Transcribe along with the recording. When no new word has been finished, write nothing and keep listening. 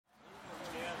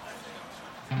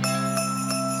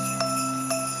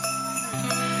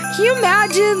Can you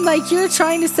imagine, like, you're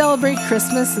trying to celebrate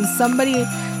Christmas and some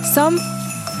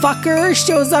fucker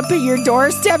shows up at your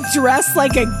doorstep dressed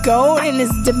like a goat and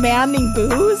is demanding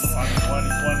booze?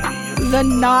 The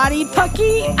naughty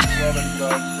pucky?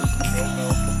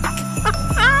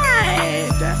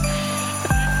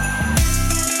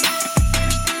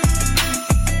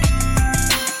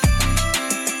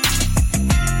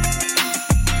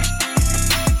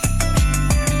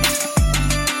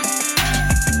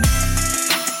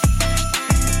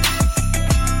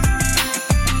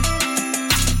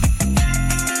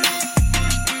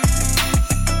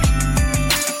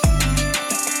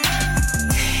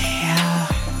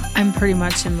 I'm pretty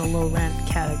much in the low rent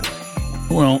category.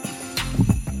 Well,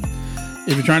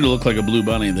 if you're trying to look like a blue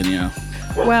bunny, then yeah.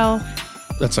 Well,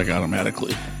 that's like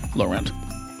automatically low rent.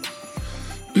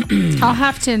 I'll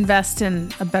have to invest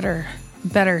in a better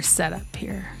setup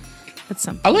here at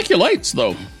some point. I like your lights,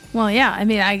 though. Well, yeah. I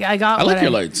mean, I got. I like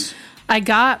your lights. I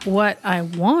got what I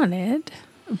wanted,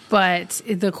 but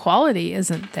the quality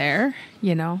isn't there.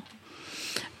 You know.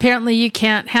 Apparently, you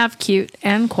can't have cute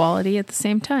and quality at the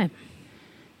same time.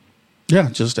 Yeah,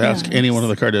 just ask any one of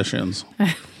the Kardashians.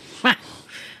 I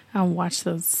don't watch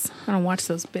those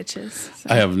bitches. So.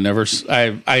 I have never.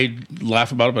 I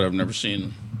laugh about it, but I've never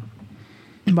seen.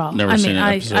 Well, never seen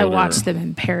an episode. I watch them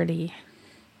in parody.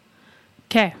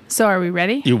 Okay, so are we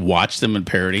ready? You watch them in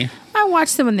parody? I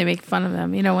watch them when they make fun of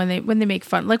them. You know, when they make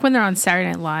fun, like when they're on Saturday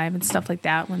Night Live and stuff like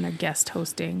that. When they're guest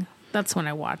hosting, that's when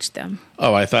I watch them.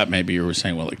 Oh, I thought maybe you were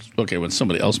saying, well, like, okay, when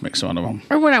somebody else makes fun of them,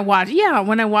 or when I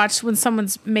watch when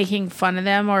someone's making fun of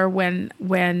them, or when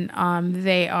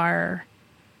they are,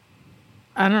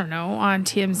 I don't know, on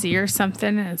TMZ or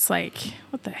something, and it's like,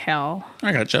 what the hell?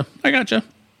 I gotcha.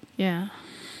 Yeah.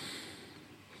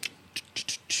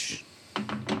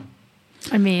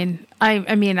 I mean,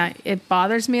 it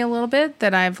bothers me a little bit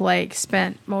that I've like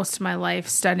spent most of my life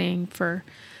studying for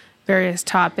various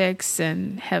topics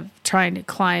and have trying to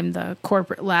climb the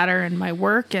corporate ladder in my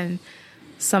work, and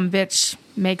some bitch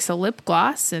makes a lip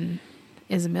gloss and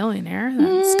is a millionaire.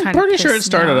 That's kind of pretty sure it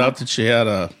started out that she had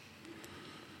a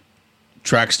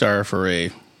track star for a.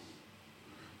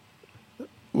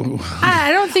 I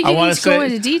don't think you need to go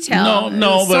into detail.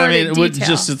 No, but I mean,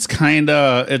 it's kind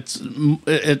of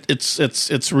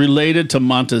it's related to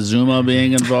Montezuma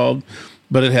being involved,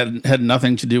 but it had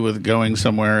nothing to do with going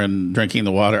somewhere and drinking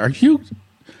the water. Are you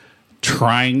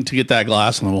trying to get that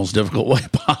glass in the most difficult way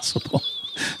possible?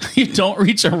 You don't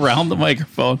reach around the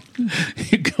microphone;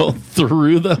 you go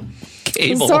through the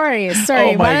cable. Sorry. Oh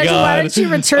why don't you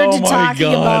return to talking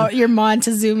about your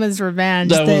Montezuma's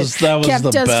revenge that kept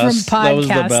us from podcasting? That was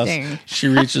the best. She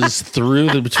reaches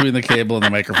through between the cable and the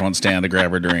microphone stand to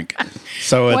grab her drink.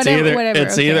 So it's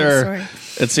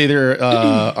either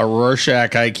a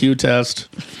Rorschach IQ test,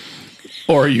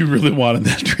 or you really wanted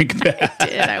that drink bad. I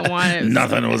did. I wanted.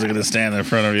 Nothing was going to stand in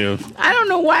front of you. I don't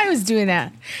know why I was doing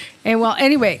that. And well,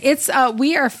 anyway, it's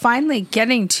we are finally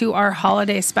getting to our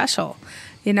holiday special.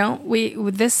 You know,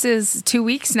 this is 2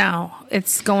 weeks now.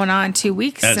 It's going on 2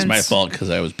 weeks. That's my fault because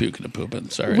I was puking and pooping.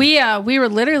 Sorry. We were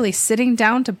literally sitting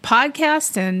down to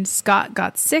podcast, and Scott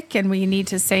got sick, and we need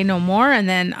to say no more. And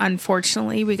then,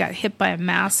 unfortunately, we got hit by a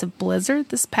massive blizzard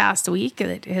this past week.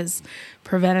 It has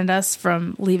prevented us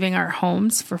from leaving our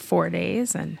homes for 4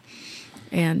 days, and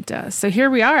so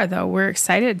here we are. Though we're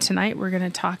excited tonight. We're going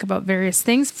to talk about various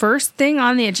things. First thing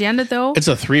on the agenda, though, it's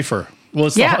a threefer. Well,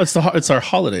 it's our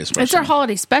holiday special. It's our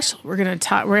holiday special. We're gonna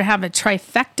have a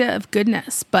trifecta of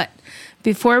goodness. But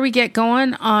before we get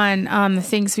going on the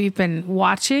things we've been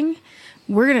watching,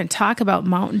 we're gonna talk about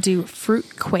Mountain Dew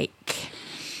Fruitquake,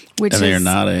 which is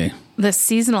the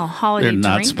seasonal holiday drink. They're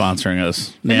not sponsoring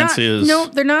us. Nancy is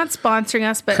they're not sponsoring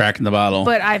us. But cracking the bottle.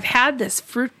 But I've had this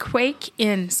Fruitquake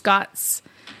in Scott's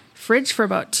fridge for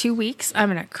about 2 weeks. I'm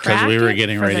gonna crack we were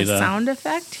getting for ready the sound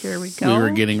effect. Here we go. We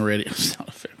were getting ready. Sound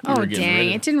effect. Oh,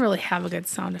 dang. It didn't really have a good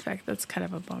sound effect. That's kind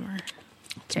of a bummer.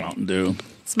 It's Mountain Dew.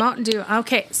 It's Mountain Dew.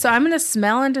 Okay, so I'm going to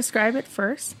smell and describe it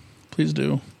first. Please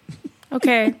do.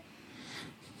 Okay.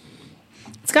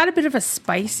 It's got a bit of a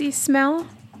spicy smell.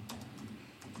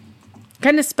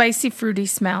 Kind of spicy, fruity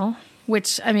smell,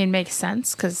 which, I mean, makes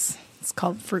sense because it's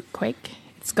called Fruitquake.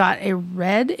 It's got a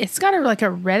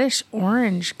reddish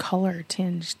orange color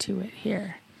tinge to it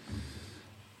here.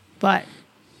 But,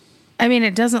 I mean,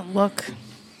 it doesn't look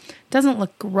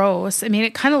gross. I mean,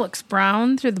 it kind of looks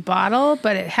brown through the bottle,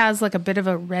 but it has like a bit of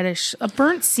a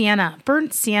burnt sienna.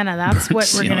 That's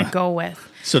what we're going to go with.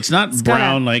 So it's not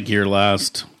brown like your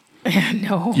last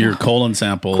No. Your colon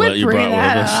sample Quit that you bringing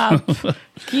brought with that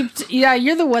us.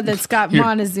 you're the one that's got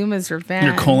Montezuma's revenge.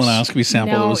 Your colonoscopy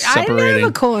sample that was separating. I didn't have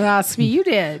a colonoscopy.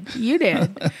 You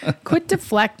did. Quit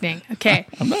deflecting. Okay.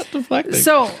 I'm not deflecting.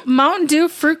 So, Mountain Dew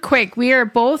Fruitquake. We are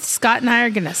both, Scott and I are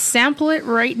going to sample it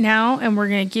right now, and we're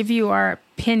going to give you our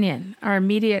opinion, our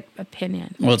immediate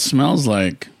opinion. Well, it smells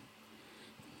like...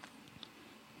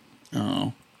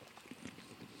 Oh.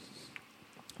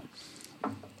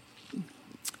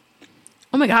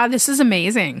 Oh my God, this is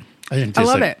amazing. I think it tastes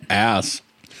love like it. ass.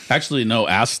 Actually, no,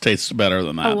 ass tastes better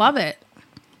than that. I love it.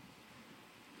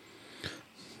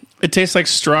 It tastes like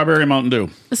strawberry Mountain Dew.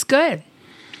 It's good.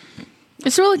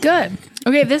 It's really good.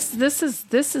 Okay, this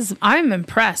is I'm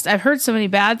impressed. I've heard so many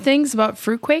bad things about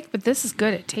Fruitquake, but this is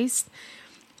good. It tastes...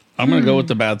 I'm going to go with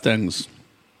the bad things.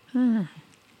 I'm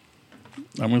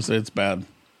going to say it's bad.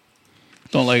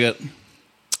 Don't like it.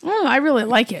 Oh, I really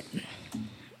like it.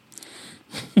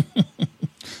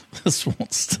 This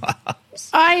won't stop.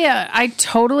 I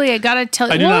gotta tell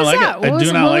you. I do not like it.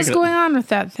 What was going on with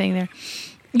that thing there?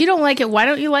 You don't like it. Why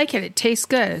don't you like it? It tastes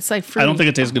good. It's like fruity. I don't think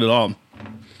it tastes good at all.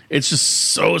 It's just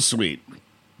so sweet.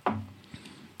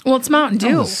 Well, it's Mountain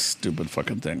Dew. Oh, stupid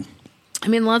fucking thing. I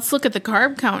mean, let's look at the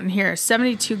carb count in here.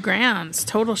 72 grams.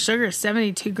 Total sugar,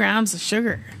 72 grams of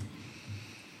sugar.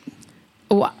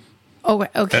 Oh,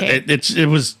 okay. It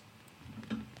was...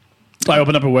 I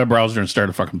opened up a web browser and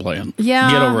started fucking playing.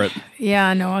 Yeah. Get over it.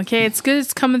 Yeah, no, okay. It's good.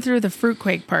 It's coming through the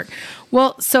Fruitquake part.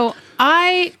 Well, so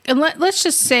let's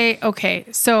just say, okay,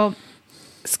 so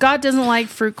Scott doesn't like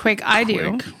Fruitquake. I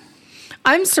do.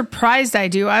 I'm surprised I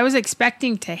do. I was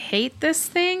expecting to hate this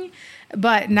thing,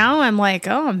 but now I'm like,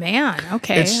 oh man,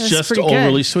 okay. It's just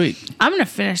overly sweet. I'm going to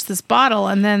finish this bottle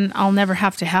and then I'll never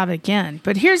have to have it again.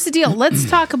 But here's the deal. Let's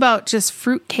talk about just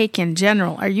fruitcake in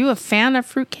general. Are you a fan of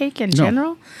fruitcake in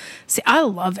general? See, I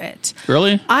love it.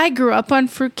 Really? I grew up on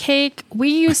fruitcake. We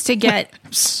used to get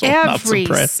every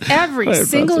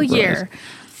single year.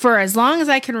 For as long as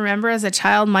I can remember as a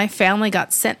child, my family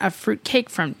got sent a fruitcake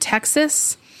from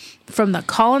Texas, from the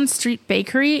Collins Street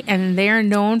Bakery, and they're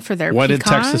known for their Why pecans. did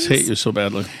Texas hate you so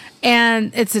badly?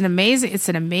 And it's an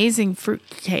amazing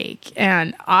fruitcake,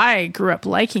 and I grew up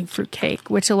liking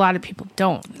fruitcake, which a lot of people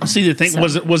don't. See, the thing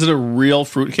was it a real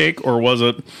fruitcake, or was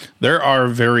it? There are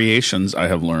variations I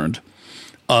have learned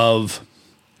of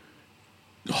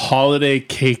holiday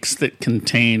cakes that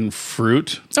contain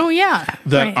fruit. Oh yeah,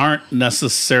 that aren't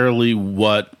necessarily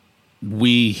what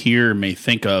we here may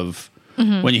think of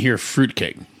when you hear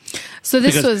fruitcake. So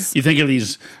this you think of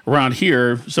these around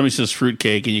here, somebody says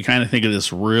fruitcake, and you kind of think of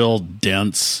this real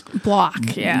dense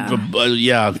block. Yeah.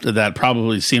 That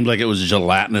probably seemed like it was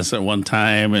gelatinous at one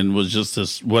time and was just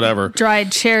this whatever.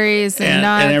 Dried cherries and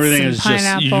nuts and everything and is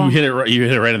pineapple. just you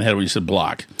hit it right in the head when you said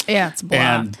block. Yeah, it's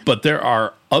block. But there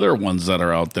are other ones that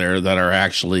are out there that are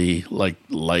actually like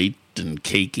light and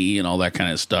cakey and all that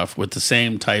kind of stuff with the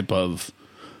same type of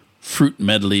fruit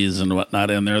medleys and whatnot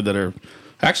in there that are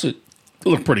actually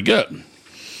look pretty good.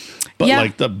 But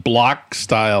like the block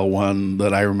style one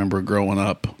that I remember growing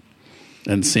up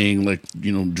and seeing, like,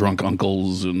 drunk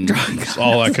uncles and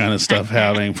all that kind of stuff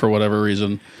having for whatever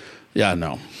reason. Yeah,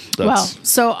 no.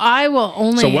 So I will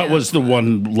only... So what was the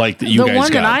one like that you guys got? The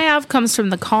one that I have comes from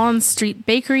the Collins Street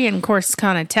Bakery in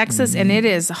Corsicana, Texas, and it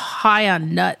is high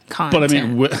on nut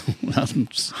content. But I mean...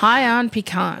 high on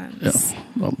pecans. Yeah,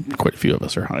 well, quite a few of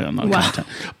us are high on nut content.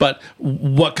 But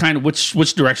what kind of...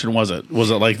 Which direction was it?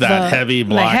 Was it like that heavy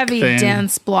block heavy, thing?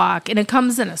 dense block. And it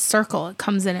comes in a circle. It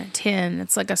comes in a tin.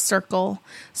 It's like a circle.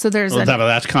 So there's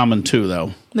that's common too,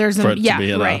 though. There's right.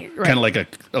 Kind of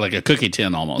like a cookie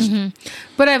tin almost. Mm-hmm.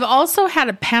 But I've also had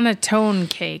a panettone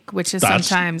cake, which is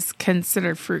sometimes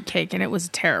considered fruitcake, and it was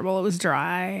terrible. It was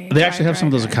dry. They actually have some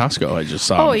of those at Costco. I just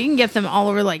saw. Oh, you can get them all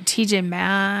over. Like TJ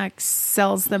Maxx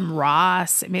sells them.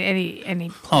 Ross. I mean, any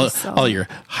place. All your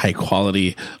high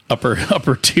quality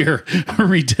upper tier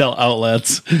retail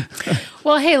outlets.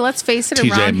 Well, hey, let's face it.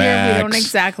 TJ around Maxx. here, we don't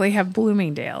exactly have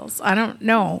Bloomingdale's. I don't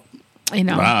know.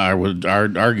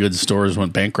 Our good stores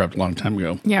went bankrupt a long time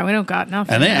ago. Yeah, we don't got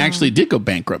nothing. And they actually did go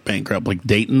bankrupt, like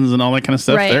Dayton's and all that kind of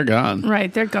stuff. Right. They're gone.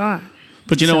 Right, they're gone.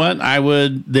 But you know what?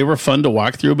 They were fun to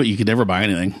walk through, but you could never buy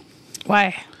anything.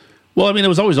 Why? Well, I mean, it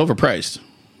was always overpriced.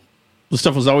 The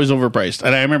stuff was always overpriced.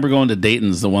 And I remember going to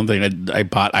Dayton's. The one thing I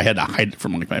bought, I had to hide it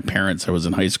from my parents. I was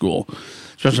in high school,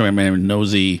 especially my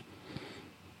nosy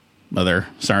mother.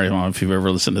 Sorry, Mom, if you've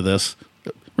ever listened to this.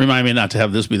 Remind me not to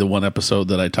have this be the one episode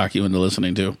that I talk you into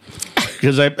listening to.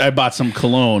 Because I bought some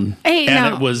cologne,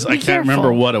 and it was, I can't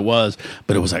remember what it was,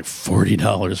 but it was like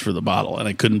 $40 for the bottle. And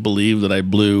I couldn't believe that I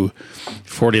blew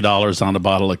 $40 on a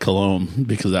bottle of cologne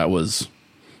because that was,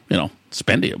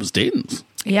 spendy. It was Dayton's.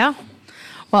 Yeah.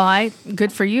 Well,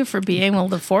 good for you for being able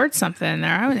to afford something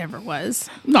there. I never was.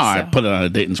 No, I put it on a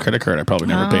Dayton's credit card. I probably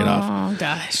never paid off. Oh,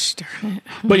 gosh, darn it.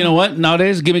 But you know what?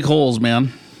 Nowadays, give me Kohl's,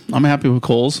 man. I'm happy with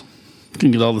Kohl's. You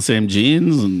can get all the same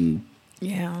jeans and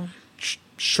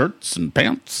shirts and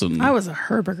pants. And I was a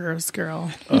Herberger's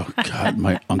girl. Oh God,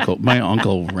 my uncle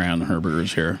ran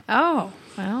Herberger's here. Oh,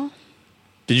 well.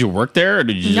 Did you work there, or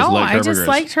did you just like Herberger's? I just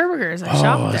liked Herberger's. I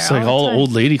shopped there. It's like all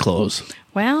old lady clothes.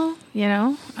 Well,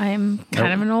 I'm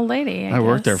kind of an old lady. I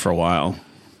worked there for a while.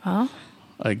 Oh.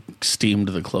 I steamed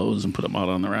the clothes and put them out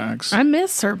on the racks. I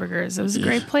miss Herberger's. It was a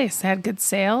great place. They had good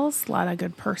sales, a lot of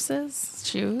good purses,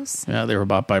 shoes. Yeah, they were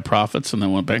bought by profits and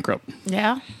then went bankrupt.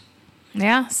 Yeah.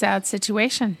 Yeah, sad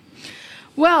situation.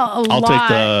 Well, I'll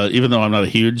take even though I'm not a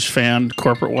huge fan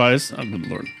corporate-wise, oh, good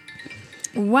Lord.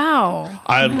 Wow.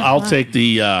 I'll take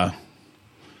the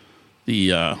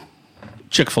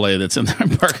Chick-fil-A that's in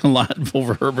the parking lot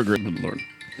over Herberger. Good Lord.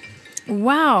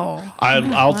 Wow.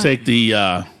 I'll take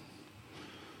the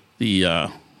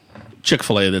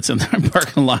Chick-fil-A that's in the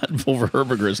parking lot over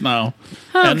Herberger's now.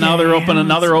 Okay, and now they're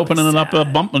opening up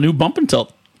a new bump and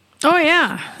tilt. Oh,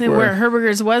 yeah. Where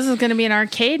Herberger's was is going to be an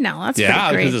arcade now. That's pretty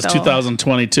great, because it's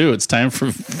 2022. It's time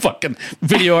for fucking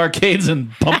video arcades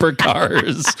and bumper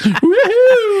cars.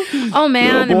 Woohoo! Oh,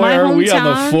 man. Oh, boy, in my hometown, are we on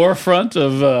the forefront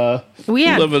of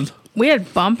living? We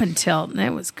had bump and tilt, and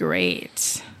it was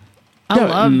great. I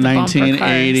loved the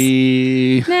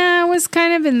 1980. Nah, it was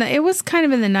kind of in the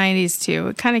 90s too.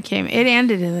 It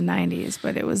ended in the 90s,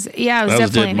 but it was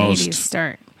definitely an 80s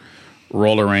start.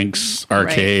 Roller rinks,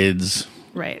 arcades.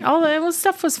 Right. All that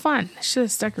stuff was fun. I should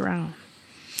have stuck around.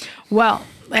 Well,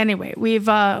 anyway, we've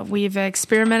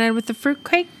experimented with the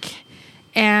Fruitquake,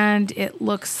 and it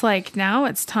looks like now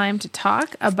it's time to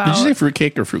talk about. Did you say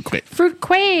Fruitcake or Fruitquake?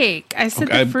 Fruitquake. I said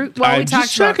the fruit. Well, we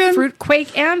talked about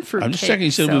Fruitquake and Fruitcake. I'm just checking.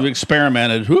 You said we've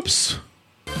experimented. Oops.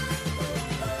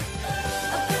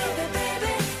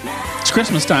 It's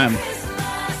Christmas time.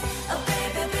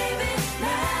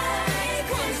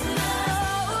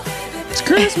 It's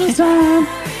Christmas time.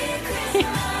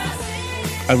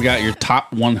 I've got your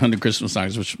top 100 Christmas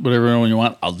songs, which whatever one you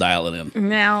want, I'll dial it in.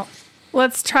 Now,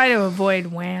 let's try to avoid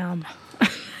Wham.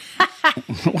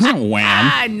 It wasn't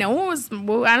Wham. No, it was.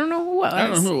 I don't know who it was. I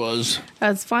don't know who it was. That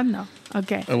was fun, though.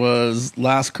 Okay. It was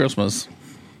Last Christmas.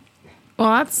 Well,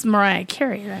 that's Mariah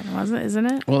Carey then, isn't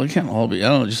it? Well, it can't all be. I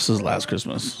don't know. It just says Last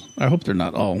Christmas. I hope they're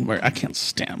not all. I can't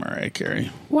stand Mariah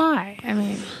Carey. Why? I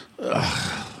mean.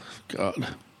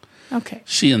 God. Okay.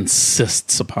 She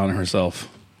insists upon herself.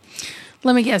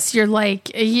 Let me guess. You're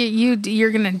like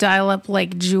you're gonna dial up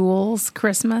like Jules'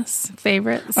 Christmas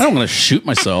favorites. I don't want to shoot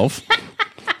myself.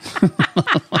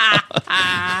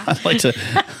 I'd like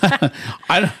to.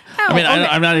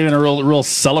 I'm not even a real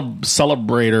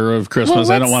celebrator of Christmas.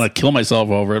 Well, I don't want to kill myself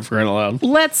over it for crying out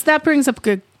loud. That brings up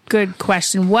a good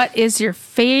question. What is your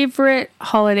favorite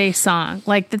holiday song?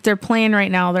 Like that they're playing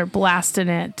right now? They're blasting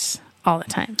it all the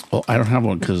time. Well, I don't have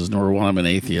one because number one, I'm an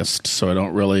atheist, so I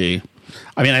don't really.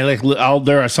 I mean,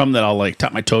 there are some that I'll like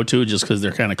tap my toe to just because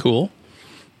they're kind of cool,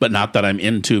 but not that I'm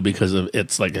into because of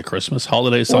it's like a Christmas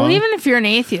holiday song. Well, even if you're an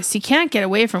atheist, you can't get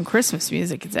away from Christmas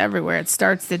music. It's everywhere. It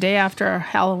starts the day after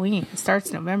Halloween. It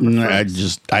starts November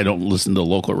 1st. I don't listen to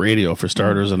local radio for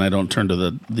starters, and I don't turn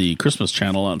to the Christmas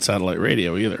channel on satellite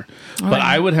radio either. Oh, but yeah.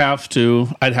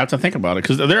 I'd have to think about it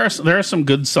because there are some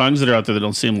good songs that are out there that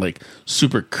don't seem like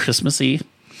super Christmassy.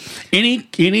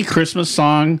 Any Christmas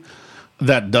song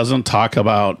that doesn't talk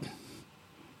about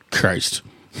Christ.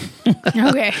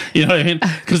 Okay. You know what I mean?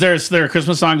 Because there are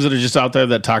Christmas songs that are just out there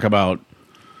that talk about,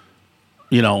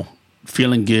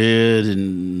 feeling good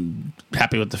and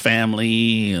happy with the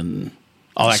family and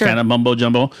all that kind of mumbo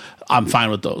jumbo. I'm fine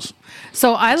with those.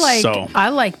 So I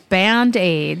like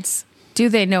Band-Aids. Do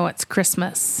They Know It's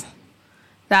Christmas?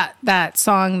 That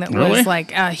song that was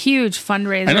like a huge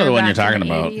fundraiser. I know the one you're talking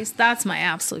about. 80s. That's my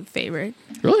absolute favorite.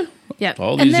 Really? Yeah.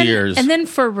 All these years. And then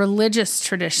for religious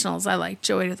traditionals, I like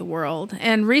Joy to the World.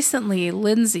 And recently,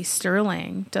 Lindsey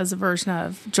Sterling does a version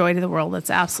of Joy to the World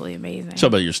that's absolutely amazing. So,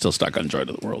 but you're still stuck on Joy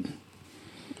to the World.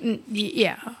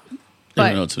 Yeah. I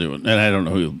don't know what to do. And I don't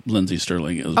know who Lindsey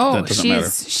Sterling is. Oh, that doesn't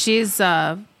matter. She's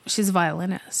a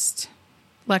violinist.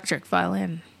 Electric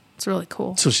violin. It's really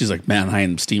cool. So she's like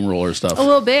Mannheim steamroller stuff. A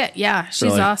little bit, yeah. She's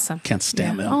really? Awesome. Can't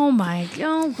stand them. Oh my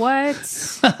god, what?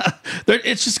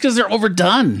 It's just because they're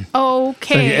overdone.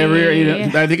 Okay.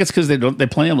 I think it's because they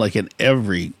play them like in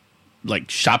every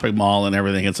like shopping mall and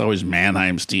everything. It's always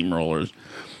Mannheim steamrollers.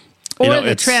 Or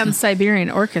the Trans-Siberian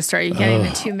Orchestra. You're getting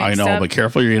the two mixed up. I know, but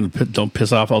careful, don't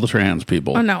piss off all the trans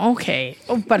people. Oh no, okay.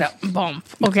 Oh, but a bump.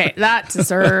 Okay, that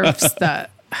deserves the.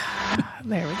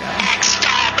 there we go.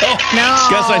 Oh, No.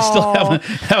 Guess I still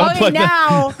haven't plugged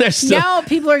now, now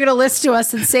people are going to listen to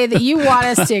us and say that you want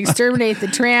us to exterminate the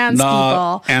trans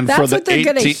people. And that's for the what they're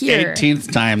going to hear.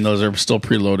 18th time, those are still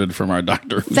preloaded from our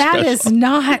Doctor Who That special. is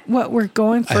not what we're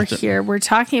going for here. We're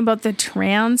talking about the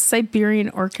Trans-Siberian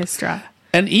Orchestra.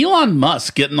 And Elon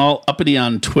Musk getting all uppity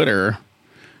on Twitter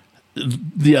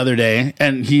the other day,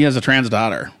 and he has a trans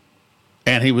daughter.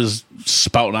 And he was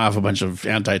spouting off a bunch of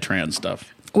anti-trans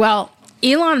stuff. Well,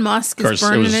 Elon Musk is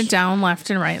burning it was down left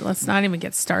and right. Let's not even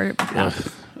get started with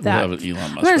that. We'll have an Elon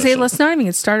Musk I'm going to say, special. let's not even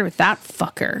get started with that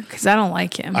fucker, because I don't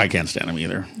like him. I can't stand him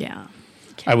either. Yeah.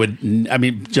 I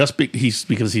mean,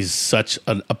 because he's such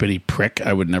an uppity prick,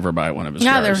 I would never buy one of his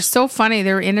Yeah, cars. they were so funny.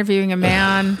 They were interviewing a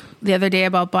man the other day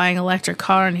about buying an electric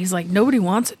car, and he's like, nobody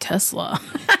wants a Tesla.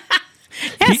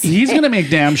 He's going to make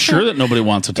damn sure that nobody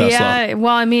wants a Tesla. Yeah,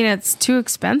 well, I mean, it's too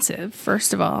expensive,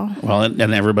 first of all. Well, and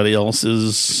everybody else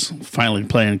is finally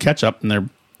playing catch up, and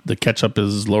the catch up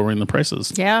is lowering the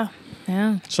prices. Yeah,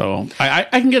 yeah. So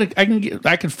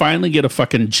I can finally get a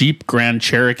fucking Jeep Grand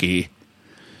Cherokee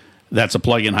that's a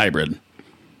plug-in hybrid.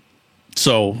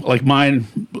 So like mine,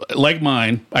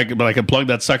 I could plug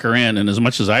that sucker in, and as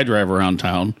much as I drive around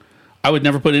town, I would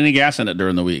never put any gas in it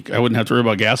during the week. I wouldn't have to worry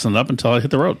about gassing it up until I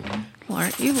hit the road. Well,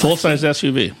 aren't you Full-size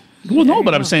SUV. Well, no,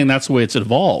 but I'm saying that's the way it's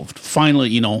evolved. Finally,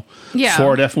 Yeah.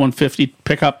 Ford F-150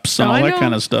 pickups and all I that know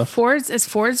kind of stuff.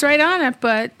 Ford's right on it,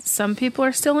 but some people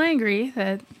are still angry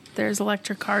that there's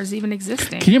electric cars even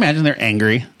existing. Can you imagine they're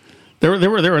angry? There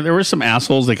were some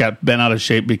assholes that got bent out of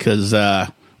shape because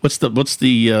what's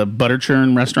the butter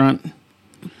churn restaurant?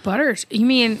 Butters? You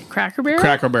mean Cracker Barrel?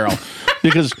 Cracker Barrel.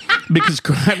 because it's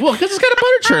got a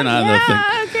butter churn on the thing.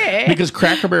 Okay. Because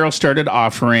Cracker Barrel started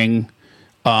offering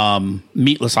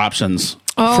meatless options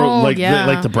for like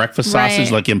the breakfast sausage,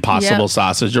 Right. like Impossible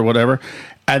sausage or whatever.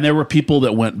 And there were people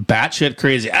that went batshit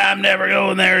crazy. I'm never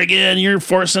going there again. You're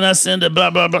forcing us into blah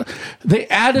blah blah. They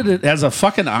added it as a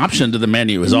fucking option to the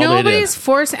menu. Is all they did. Nobody's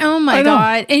forced. Oh my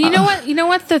god! And you know what? You know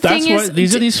what the That's thing why is.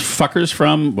 these are these fuckers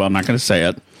from. Well, I'm not going to say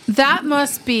it. That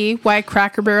must be why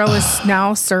Cracker Barrel is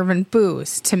now serving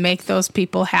booze to make those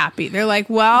people happy. They're like,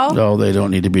 well, No, they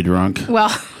don't need to be drunk. well,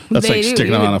 That's they like do.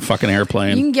 sticking them on a fucking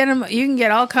airplane. You can get them. You can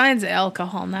get all kinds of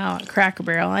alcohol now at Cracker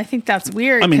Barrel. I think that's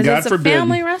weird. I mean, God it's forbid, a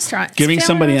family restaurant. It's giving a family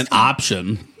somebody restaurant. an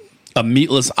option, a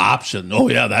meatless option. Oh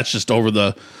yeah, that's just over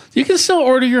the. You can still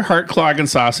order your heart clogging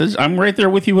sausage. I'm right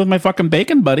there with you with my fucking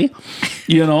bacon, buddy.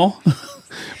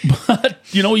 But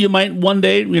you might one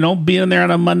day, be in there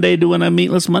on a Monday doing a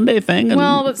meatless Monday thing. And,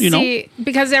 Well, see,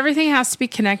 because everything has to be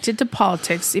connected to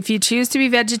politics. If you choose to be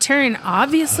vegetarian,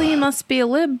 obviously you must be a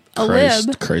lib,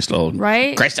 Christ, Lord.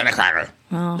 right? Christ on a cracker.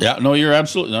 Yeah, no, you're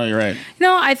right.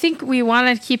 No, I think we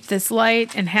want to keep this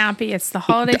light and happy. It's the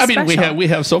holiday I mean, special. we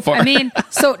have so far. I mean,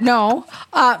 so no.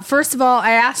 First of all,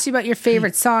 I asked you about your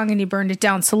favorite song and you burned it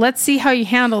down. So let's see how you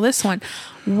handle this one.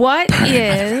 What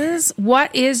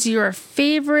is your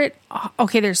favorite?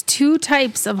 Okay, there's two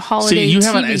types of holiday. See, you TV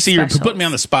haven't. See, you're specials. putting me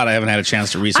on the spot. I haven't had a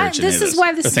chance to research any of This is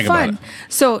why this is fun.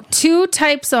 So, two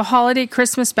types of holiday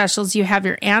Christmas specials. You have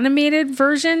your animated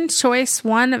version, choice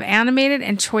 1 of animated,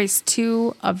 and choice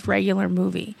 2 of regular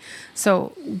movie.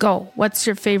 So, go. What's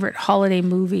your favorite holiday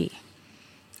movie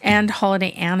and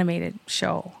holiday animated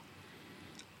show?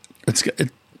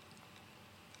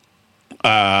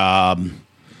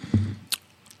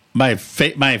 My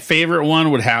favorite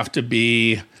one would have to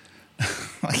be.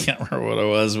 I can't remember what it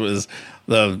was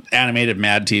the animated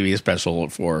Mad TV special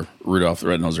for Rudolph the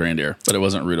Red-Nosed Reindeer, but it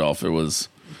wasn't Rudolph. It was,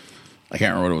 I can't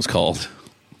remember what it was called,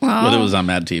 but it was on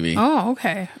Mad TV. Oh,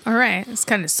 okay. All right. It's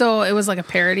kind of, so it was like a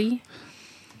parody.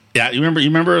 Yeah, you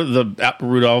remember the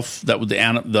Rudolph that was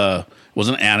the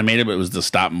wasn't animated, but it was the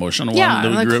stop motion one. Yeah,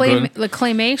 that the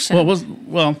claymation.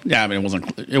 I mean, it wasn't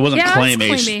Yeah,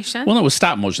 claymation. it's claymation. Well, it was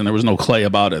stop motion. There was no clay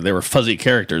about it. They were fuzzy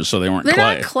characters, so they weren't They're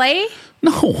clay. not clay?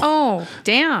 No. Oh,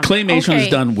 damn. Claymation Okay. is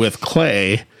done with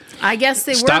clay. I guess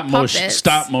they were puppets.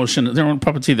 Stop motion. They weren't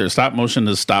puppets either. Stop motion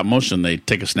is stop motion. They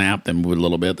take a snap, they move it a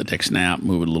little bit. They take a snap,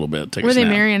 move it a little bit. Take Were a snap. they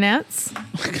marionettes?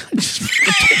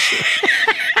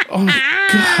 Oh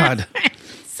my God.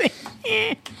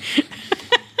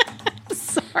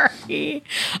 Sorry.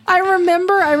 I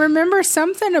remember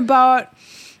something about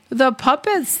the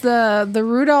puppets. The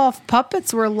Rudolph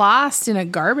puppets were lost in a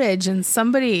garbage, and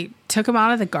somebody took them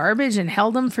out of the garbage and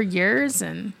held them for years.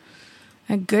 And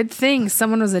a good thing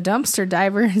someone was a dumpster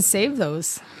diver and saved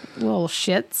those little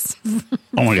shits.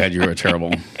 Oh my God, you were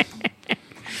terrible.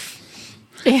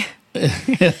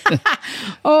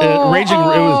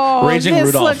 Raging this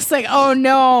Rudolph. looks like, oh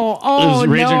no. Oh, It was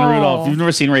Raging no. Rudolph. You've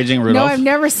never seen Raging Rudolph? No, I've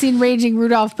never seen Raging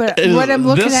Rudolph, but what I'm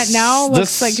looking at now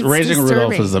looks like it's Raging disturbing.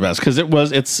 Rudolph is the best because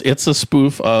it's a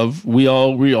spoof of we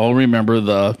all remember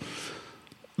the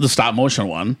stop motion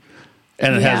one,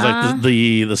 and it has like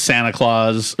the Santa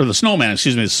Claus or the snowman,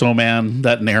 the snowman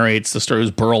that narrates the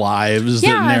stories. Burl Ives that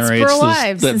narrates Burl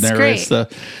Ives. that It's narrates great.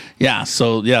 This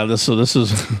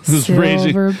is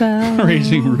Raging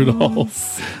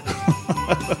Rudolph.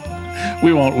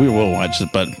 we won't watch it,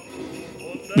 but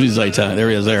he's like there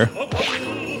he is there.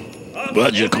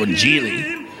 Roger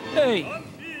Congealy. Hey,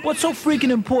 what's so freaking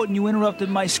important you interrupted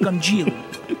my scungili?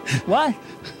 What?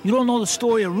 You don't know the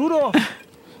story of Rudolph?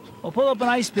 Well, pull up an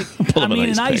ice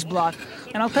block,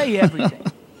 and I'll tell you everything.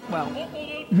 Well,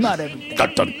 not everything.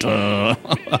 Dun, dun, dun.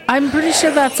 I'm pretty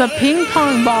sure that's a ping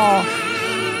pong ball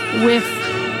with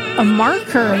a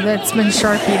marker that's been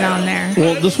sharpied on there.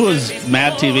 Well, this was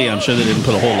Mad TV. I'm sure they didn't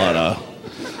put a whole lot of.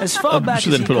 As far back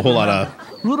sure as they put a whole lot of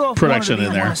Rudolph production wanted to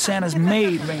in be there. One of Santa's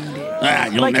maid reindeer.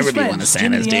 You'll Like never his be one of friends,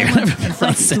 Santa's Jimmy dear. the Antler and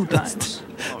Frank 2 times.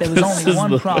 There was This only is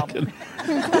one the problem.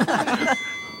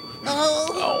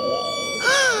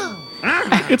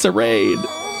 It's a raid.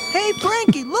 Hey,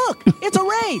 Frankie, look! It's a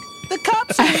raid! The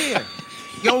cops are here!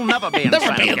 You'll never be in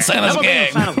Never be in Santa's Never be in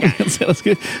gang. Santa's gang. Santa's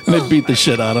gang. And they beat the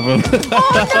shit out of him.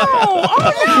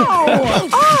 Oh, no!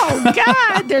 Oh,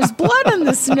 God! There's blood in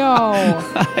the snow.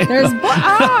 There's blood.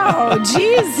 Oh,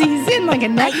 jeez. He's in like a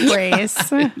neck brace.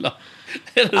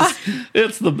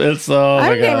 It's oh my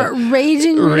I've never god.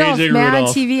 Raging Rudolph, Raging Mad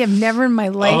Rudolph. TV. I've never in my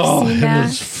life seen It that.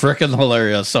 is freaking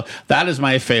hilarious. So that is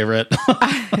my favorite.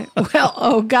 Well,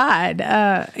 oh God.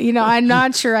 I'm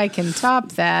not sure I can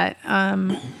top that.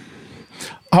 I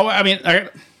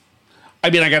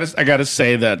gotta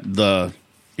say that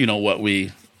what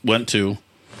we went to,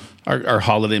 our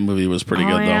holiday movie was pretty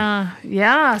good yeah.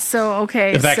 Yeah. So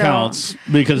okay. though. If that counts,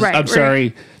 because Right, I'm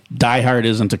sorry, Die Hard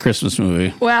isn't a Christmas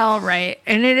movie. Well, right.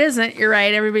 And it isn't. You're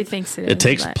right. Everybody thinks it is. It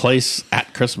takes but- place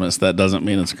at Christmas. That doesn't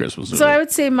mean it's a Christmas movie. So I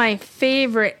would say my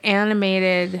favorite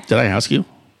animated. Did I ask you?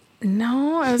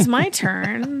 No, it was my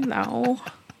turn. No.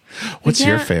 What's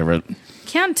your can't- favorite?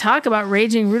 Can't talk about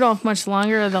Raging Rudolph much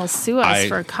longer or they'll sue us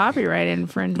for copyright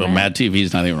infringement. Well, Mad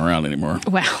TV's not even around anymore.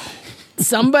 Well,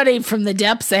 somebody from the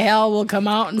depths of hell will come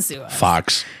out and sue us.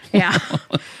 Fox. Yeah.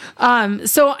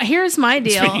 So here's my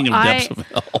deal. Speaking of depths of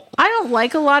hell. I don't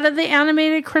like a lot of the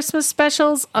animated Christmas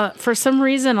specials. For some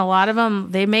reason, a lot of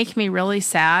them, they make me really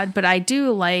sad. But I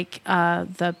do like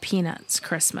the Peanuts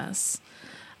Christmas,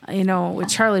 with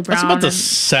Charlie Brown. That's about the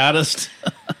saddest.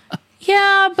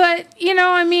 Yeah, but,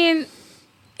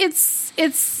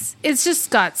 it's just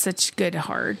got such good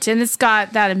heart. And it's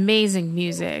got that amazing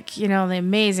music, the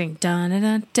amazing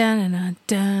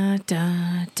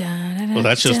dun-dun-dun-dun-dun-dun-dun-dun-dun-dun. Well,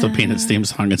 that's just the Peanuts theme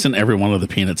song. It's in every one of the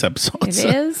Peanuts episodes.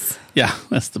 It is? Yeah,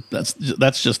 that's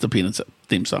just the Peanuts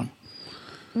theme song.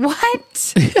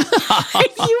 What?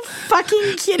 Are you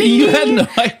fucking kidding me? You had no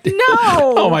idea.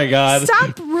 No. Oh my God.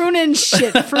 Stop ruining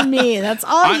shit for me. That's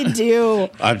all you do.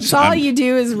 That's all you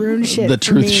do is ruin shit. The for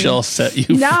truth me. shall set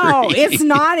you No, free. it's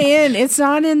not in. It's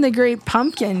not in the Great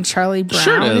Pumpkin, Charlie Brown.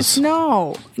 Sure it is. It's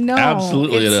no.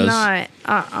 Absolutely it it's is. not.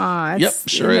 It's Yep,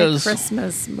 sure in the is.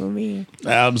 Christmas movie.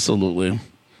 Absolutely.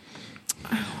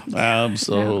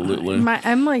 Absolutely.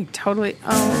 I'm like totally.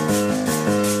 Oh.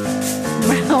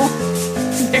 Well,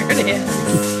 there it is.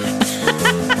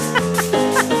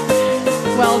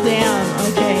 Well,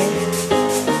 damn. Okay.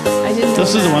 I didn't know This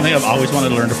is the that. one thing I've always wanted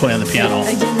to learn to play on the piano.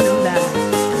 I didn't know that.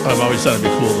 I've always thought it'd be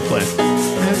cool to play.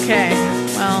 Okay.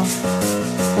 Well,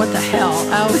 what the hell?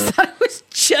 I always thought it was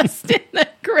just in the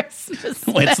Christmas.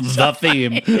 It's the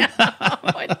theme.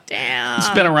 Oh, damn. It's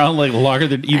been around like longer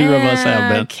than either of us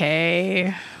have been.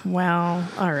 Okay. Well,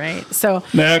 all right. So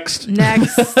Next.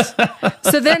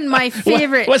 So then my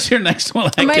favorite. What's your next one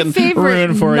I my can favorite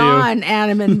ruin for you?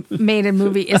 non-animated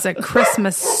movie is A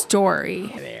Christmas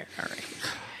Story. There. All right.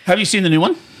 Have you seen the new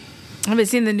one? Have you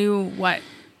seen the new what?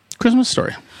 Christmas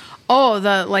Story. Oh,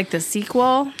 the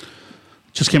sequel.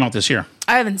 Just came out this year.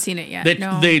 I haven't seen it yet.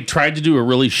 They tried to do a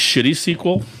really shitty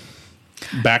sequel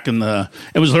back in the.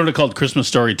 It was literally called Christmas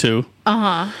Story 2.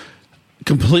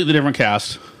 Completely different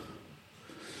cast.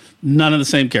 None of the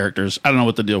same characters. I don't know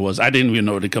what the deal was. I didn't even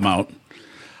know it had come out.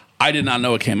 I did not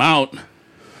know it came out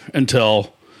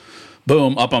until,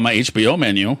 boom, up on my HBO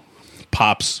menu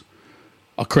pops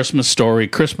A Christmas Story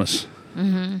Christmas.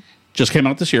 Mm-hmm. Just came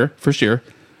out this year, first year.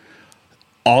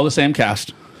 All the same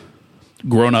cast,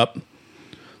 grown up,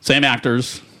 same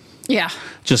actors, Yeah.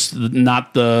 Just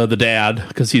not the dad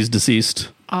because he's deceased.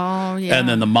 Oh, yeah. And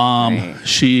then the mom,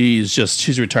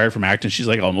 she's retired from acting. She's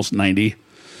like almost 90.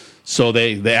 So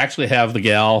they actually have the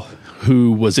gal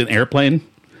who was in Airplane.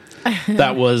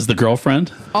 That was the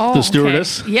girlfriend, the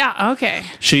stewardess. Okay. Yeah, okay.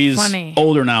 She's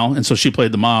older now, and so she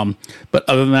played the mom. But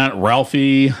other than that,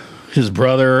 Ralphie, his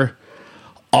brother,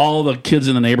 all the kids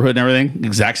in the neighborhood and everything,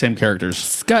 exact same characters.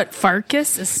 Scott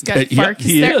Farkas? Is Scott Farkas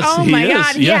he there? is. Oh, He my is.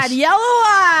 God. He Yes. had yellow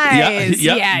eyes.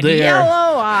 Yeah, he had they are.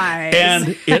 yellow eyes.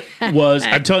 And it was,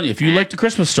 I'm telling you, if you liked A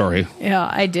Christmas Story, yeah,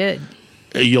 I did.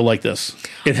 you'll like this.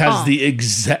 It has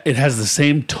it has the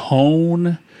same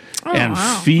tone and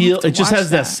feel. It just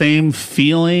has that same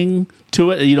feeling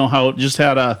to it. You know how it just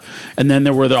had and then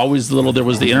there was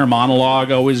the inner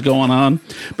monologue always going on,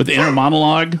 but the inner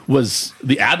monologue was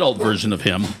the adult version of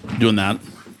him doing that.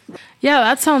 Yeah,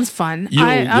 that sounds fun.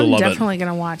 I'm definitely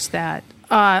going to watch that.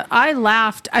 I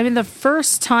laughed. I mean, the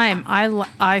first time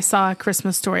I saw A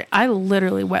Christmas Story, I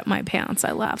literally wet my pants.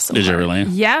 I laughed so hard. Did you really?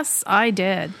 Yes, I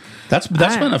did. That's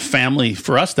been a family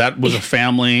for us. That was a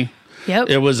family. Yep.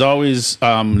 It was always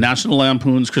National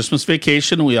Lampoon's Christmas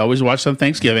Vacation. We always watched on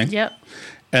Thanksgiving. Yep.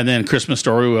 And then Christmas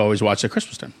Story, we always watch at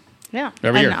Christmas time. Yeah.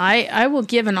 Every year. I will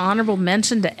give an honorable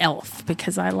mention to Elf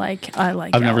because I like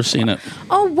I've never seen it.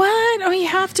 Oh, what? Oh, you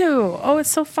have to. Oh, it's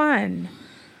so fun.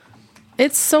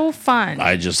 It's so fun.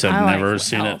 I just have never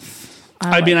seen Elf. it.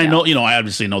 I mean, I know, I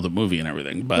obviously know the movie and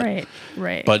everything, but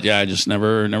right. But yeah, I just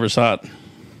never saw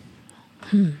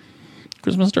it.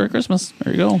 Christmas Story, Christmas.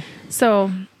 There you go.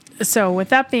 So with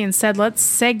that being said, let's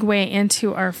segue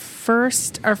into our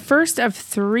first of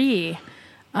three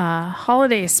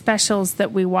holiday specials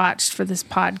that we watched for this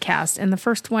podcast, and the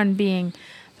first one being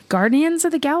the Guardians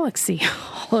of the Galaxy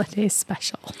holiday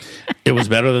special. It was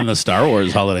better than the Star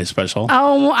Wars holiday special.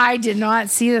 Oh, I did not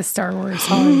see the Star Wars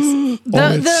holidays.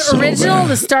 The original, bad.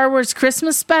 the Star Wars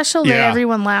Christmas special that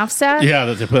everyone laughs at. Yeah,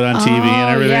 that they put on TV and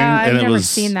everything. Yeah, I've and never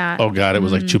seen that. Oh God, it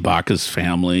was like Chewbacca's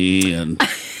family and.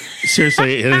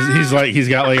 Seriously, he's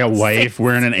got like a wife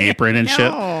wearing an apron and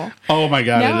shit. Oh my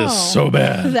God, it is so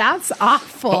bad. That's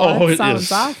awful. Oh, that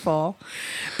sounds awful.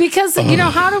 Because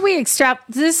how do we extract?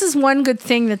 This is one good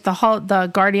thing that the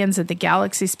Guardians of the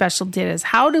Galaxy special did is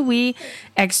how do we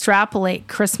extrapolate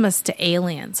Christmas to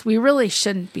aliens? We really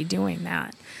shouldn't be doing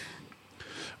that.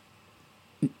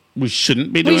 We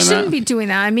shouldn't be doing that. We shouldn't be doing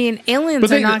that. I mean,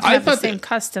 aliens are not going to have the same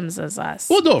customs as us.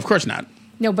 Well, no, of course not.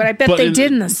 No, but I bet they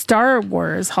did in the Star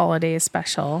Wars holiday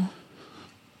special.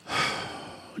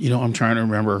 I'm trying to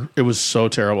remember. It was so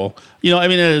terrible. I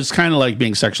mean, it's kind of like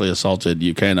being sexually assaulted.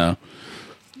 You kind of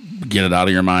get it out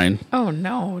of your mind. Oh,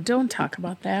 no. Don't talk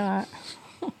about that.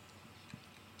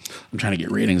 I'm trying to get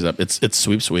ratings up. It's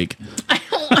sweeps week.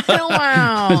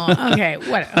 Wow. Okay,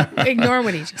 whatever. Ignore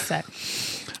what he just said.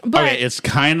 But, okay, it's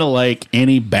kind of like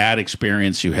any bad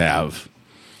experience you have.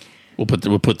 We'll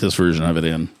put this version of it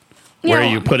in. Where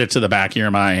you put it to the back of your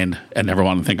mind and never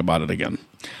want to think about it again.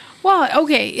 Well,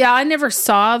 okay. Yeah, I never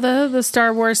saw the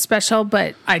Star Wars special,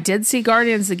 but I did see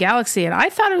Guardians of the Galaxy, and I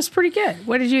thought it was pretty good.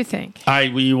 What did you think?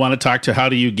 You want to talk to how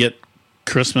do you get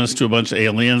Christmas to a bunch of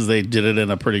aliens? They did it in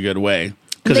a pretty good way.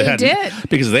 They did.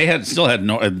 Because they still had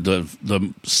no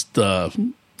not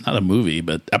a movie,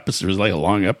 but episode. It was like a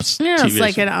long episode. Yeah, it's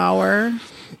like an hour.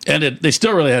 And they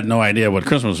still really had no idea what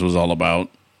Christmas was all about.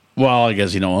 Well, I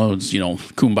guess, it's,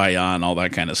 kumbaya and all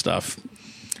that kind of stuff.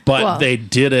 But they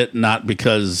did it not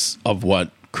because of what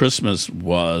Christmas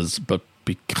was, but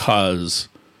because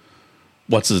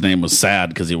what's his name was sad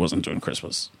because he wasn't doing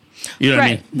Christmas. You know what I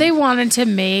mean? They wanted to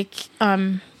make,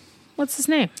 what's his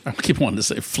name? I keep wanting to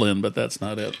say Flynn, but that's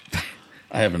not it.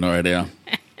 I have no idea.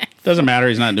 Doesn't matter.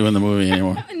 He's not doing the movie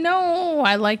anymore. No,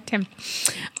 I liked him.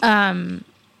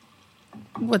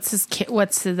 What's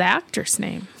his actor's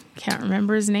name? Can't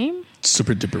remember his name.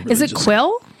 Super duper religious. Is it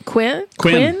Quill? Quinn?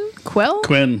 Quill?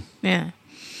 Quinn. Yeah.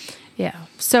 Yeah.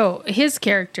 So his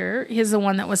character, he's the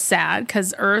one that was sad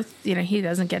because Earth, he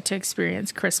doesn't get to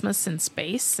experience Christmas in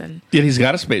space. And yeah, he's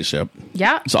got a spaceship.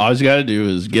 Yeah. So all he's got to do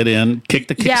is get in, kick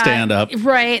the kickstand up,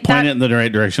 right, point it in the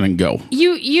right direction, and go.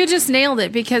 You just nailed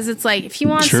it because it's like if he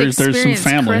wants to experience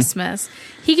Christmas,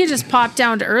 he could just pop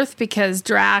down to Earth because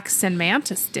Drax and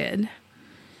Mantis did.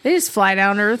 They just fly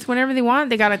down to Earth whenever they want.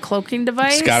 They got a cloaking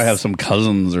device. He's got to have some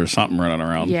cousins or something running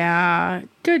around. Yeah,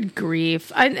 good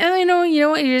grief! You know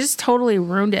what? You just totally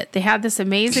ruined it. They had this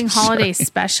amazing holiday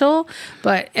special,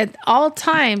 but at all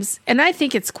times, and I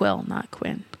think it's Quill, not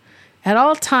Quinn. At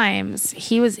all times,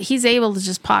 he's able to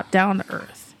just pop down to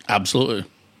Earth. Absolutely,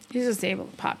 he's just able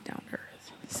to pop down to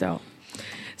Earth.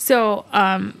 So,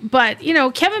 but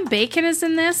Kevin Bacon is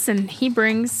in this, and he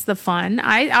brings the fun.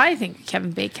 I think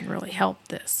Kevin Bacon really helped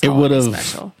this. It would have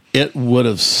special. It would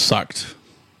have sucked,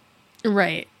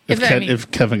 right? If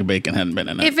Kevin Bacon hadn't been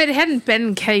in it. If it hadn't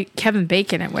been Kevin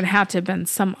Bacon, it would have to have been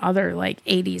some other like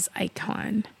 80s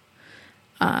icon.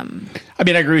 I mean,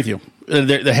 I agree with you.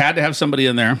 They had to have somebody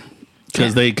in there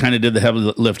because they kind of did the heavy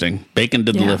lifting. Bacon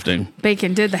did the lifting.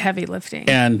 Bacon did the heavy lifting.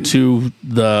 And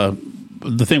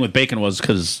the thing with Bacon was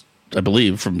because I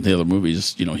believe from the other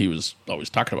movies, he was always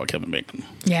talking about Kevin Bacon.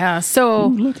 Yeah. So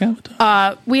look out.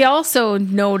 we also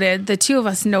noted, the two of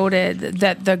us noted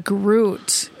that the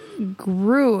Groot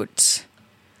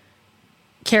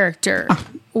character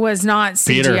was not CGI.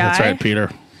 Peter, that's right,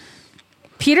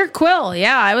 Peter Quill.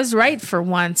 Yeah, I was right for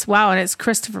once. Wow, and it's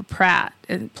Christopher Pratt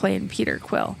playing Peter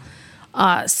Quill.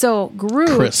 So Groot.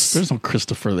 Chris. There's no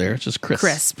Christopher there. It's just Chris.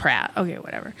 Chris Pratt. Okay,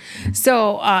 whatever.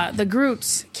 So the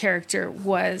Groot character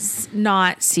was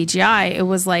not CGI. It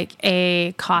was like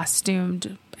a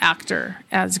costumed actor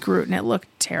as Groot, and it looked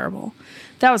terrible.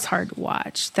 That was hard to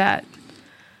watch. That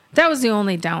was the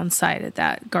only downside of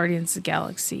that Guardians of the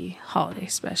Galaxy holiday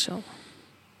special.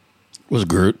 Was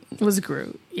Groot? Was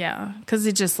Groot, yeah. Because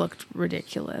it just looked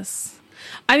ridiculous.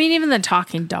 I mean, even the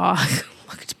talking dog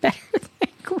looked better than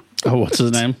Groot. Oh, what's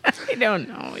his name? I don't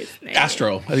know his name.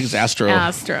 Astro. I think it's Astro.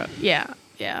 Astro,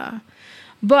 yeah.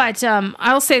 But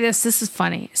I'll say this is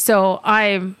funny. So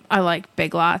I like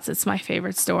Big Lots. It's my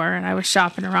favorite store. And I was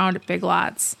shopping around at Big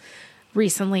Lots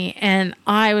recently, and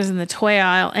I was in the toy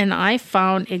aisle, and I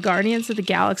found a Guardians of the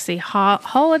Galaxy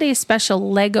holiday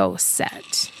special Lego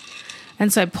set.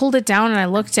 And so I pulled it down and I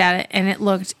looked at it, and it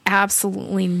looked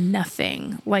absolutely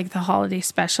nothing like the holiday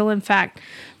special. In fact,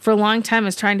 for a long time I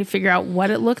was trying to figure out what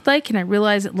it looked like, and I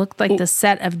realized it looked like the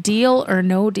set of Deal or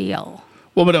No Deal.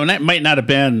 Well, but it might not have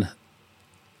been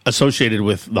associated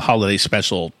with the holiday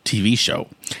special TV show.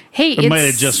 Hey, it might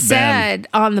have just said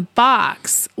on the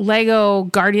box, Lego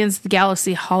Guardians of the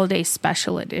Galaxy Holiday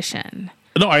Special Edition.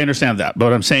 No, I understand that. But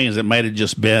what I'm saying is it might have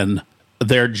just been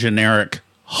their generic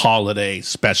holiday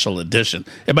special edition.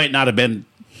 It might not have been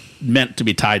meant to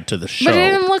be tied to the show. But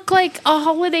it didn't look like a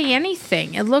holiday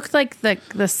anything. It looked like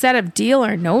the set of Deal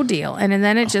or No Deal. And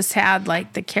then it just had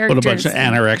like the characters. What, a bunch of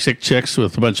anorexic chicks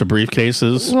with a bunch of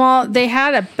briefcases? Well, they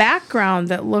had a background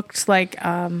that looked like,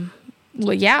 it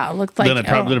looked like. Then it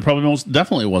probably most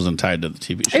definitely wasn't tied to the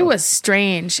TV show. It was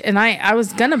strange. And I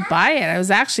was going to buy it. I was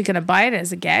actually going to buy it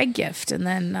as a gag gift. And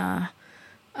then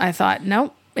I thought,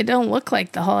 nope. It don't look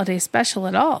like the holiday special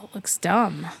at all. It looks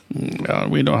dumb.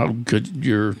 We know how good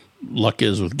your luck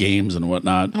is with games and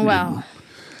whatnot. Well,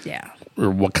 yeah. Or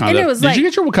Wakanda. Did you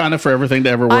get your Wakanda Forever thing to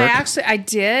ever work? I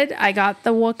did. I got the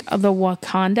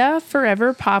Wakanda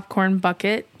Forever popcorn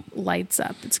bucket. Lights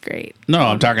up. It's great. No,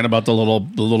 I'm talking about the little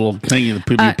thing you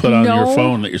put on your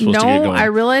phone that you're supposed to get going. No, I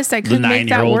realized I couldn't make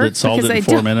that work. That solved it in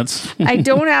 4 minutes. I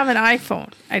don't have an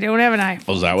iPhone.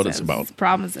 Oh, is that what it's about? The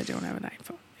problem is I don't have an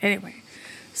iPhone. Anyway.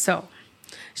 So,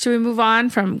 should we move on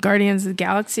from Guardians of the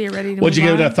Galaxy? Are ready to Would you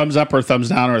give on? it a thumbs up or a thumbs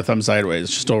down or a thumbs sideways?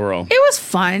 Just overall. It was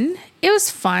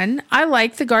fun. I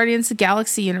like the Guardians of the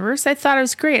Galaxy universe. I thought it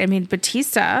was great. I mean,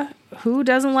 Batista. Who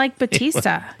doesn't like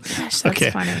Batista? Gosh, that's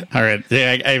funny. All right.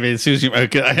 Yeah, I mean, as soon as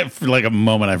I have for like a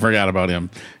moment, I forgot about him.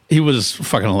 He was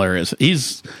fucking hilarious.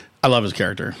 I love his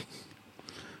character.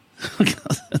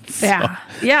 Yeah.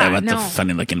 I want the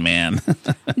funny looking man.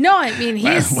 No, I mean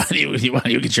he's. Why do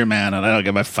you get your man, and I don't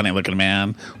get my funny looking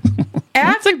man?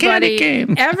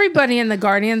 Everybody in the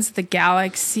Guardians of the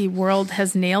Galaxy world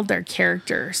has nailed their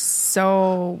characters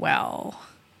so well.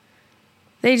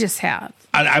 They just have.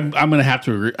 I'm going to have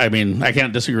to agree. I mean, I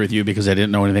can't disagree with you because I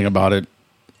didn't know anything about it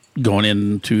going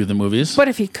into the movies. But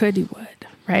if you could, you would,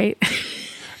 right?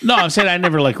 No, I'm saying I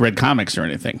never read comics or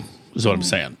anything. Is what I'm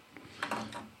saying.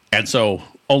 And so,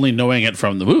 only knowing it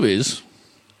from the movies,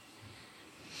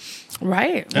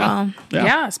 right? Yeah. Well,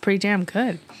 yeah, it's pretty damn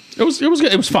good. It was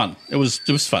good. It was fun. It was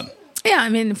fun. Yeah, I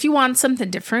mean, if you want something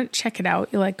different, check it out.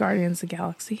 You like Guardians of the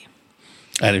Galaxy,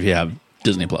 and if you have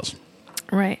Disney Plus,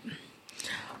 right?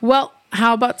 Well,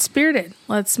 how about Spirited?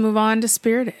 Let's move on to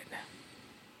Spirited.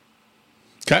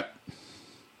 Okay.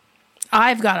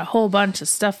 I've got a whole bunch of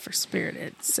stuff for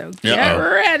Spirited, so get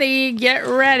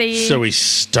ready. So we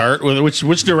start with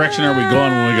which direction are we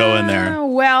going when we go in there?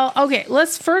 Well, okay,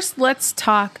 let's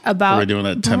talk about. Are we doing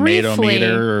a tomato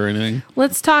meter or anything?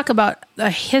 Let's talk about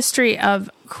the history of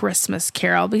Christmas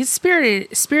Carol, because Spirit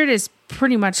is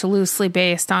pretty much loosely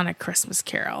based on A Christmas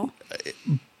Carol.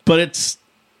 But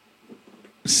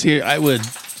I would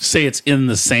say it's in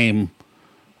the same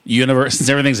universe, since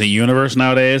everything's a universe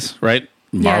nowadays, right?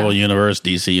 Marvel universe,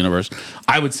 DC universe.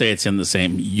 I would say it's in the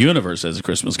same universe as A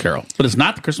Christmas Carol, but it's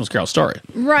not the Christmas Carol story.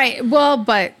 Right. Well,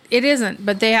 but it isn't.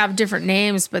 But they have different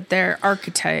names, but they're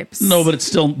archetypes. No, but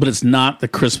it's not the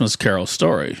Christmas Carol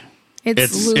story.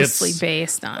 It's loosely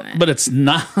based on it. But it's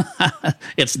not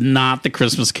it's not the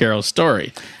Christmas Carol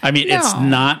story. I mean, it's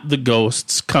not the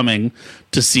ghosts coming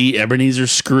to see Ebenezer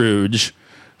Scrooge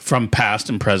from past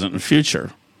and present and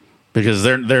future. Because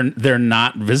they're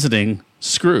not visiting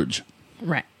Scrooge.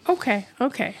 Right. Okay.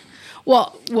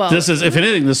 Well. This is, if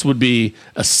anything, this would be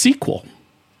a sequel.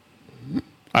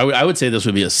 I would say this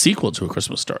would be a sequel to A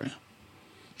Christmas Story.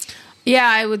 Yeah,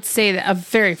 I would say that a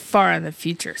very far in the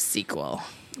future sequel.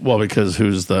 Well, because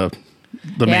who's the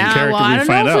main character? Well, I don't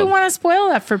know if we want to spoil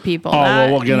that for people. Oh,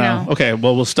 well, we'll get on. Okay,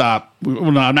 well, we'll stop.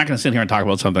 No, I'm not going to sit here and talk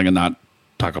about something and not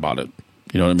talk about it.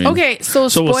 You know what I mean? Okay, so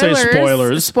spoilers. We'll say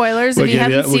spoilers. Spoilers if you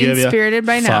haven't seen Spirited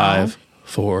by now. 5,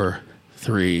 4,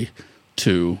 3,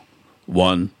 2,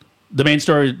 1. The main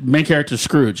character is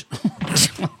Scrooge.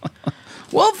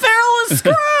 Will Ferrell is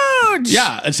Scrooge!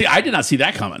 Yeah, and see, I did not see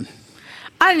that coming.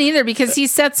 I didn't either, because he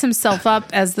sets himself up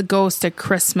as the ghost of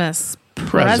Christmas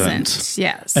present.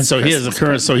 Yes. And so he is the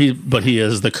current. But he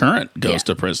is the current ghost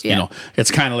of Christmas. Yeah. You know, it's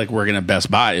kind of like working at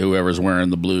Best Buy. Whoever's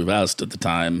wearing the blue vest at the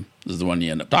time is the one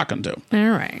you end up talking to. All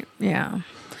right. Yeah.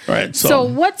 All right. So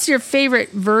what's your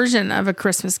favorite version of A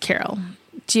Christmas Carol?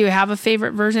 Do you have a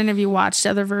favorite version? Have you watched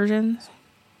other versions?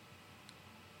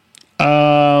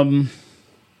 I'm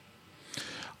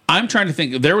trying to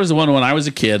think. There was the one when I was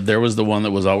a kid. There was the one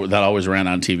that always ran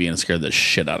on TV and scared the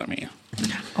shit out of me.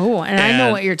 Oh, and I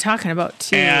know what you're talking about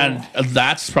too. And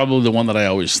that's probably the one that I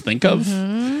always think of.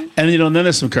 Mm-hmm. And and then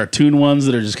there's some cartoon ones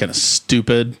that are just kind of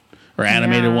stupid, or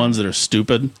animated ones that are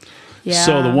stupid. Yeah.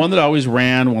 So the one that always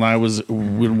ran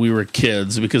when we were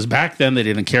kids, because back then they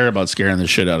didn't care about scaring the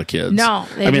shit out of kids. No,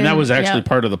 that was actually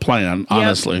part of the plan,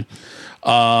 honestly.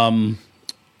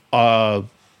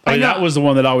 That was the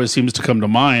one that always seems to come to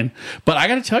mind. But I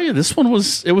got to tell you, this one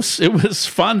was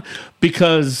fun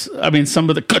because some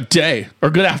of the good day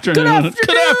or good afternoon. Good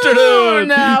afternoon.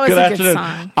 No, it was a good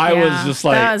song. I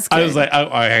was like,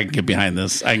 I can get behind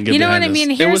this. I can get behind this. You know what I mean?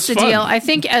 Here's the deal. I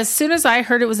think as soon as I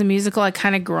heard it was a musical, I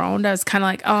kind of groaned. I was kind of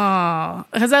like, oh,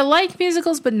 because I like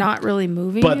musicals, but not really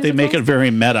movie But musicals. they make it very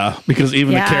meta because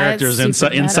even the characters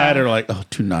inside are like, oh,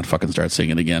 do not fucking start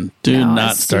singing again. Do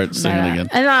not start singing again.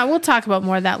 And we'll talk about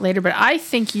more of that later, but I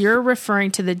think you're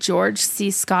referring to the George C.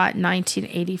 Scott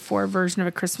 1984 version of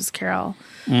A Christmas Carol.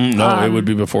 No, it would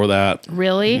be before that.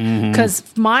 Really? Because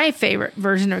my favorite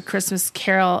version of A Christmas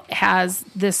Carol has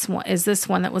this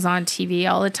one that was on TV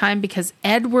all the time, because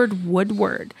Edward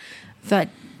Woodward, the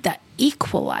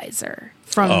Equalizer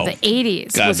from the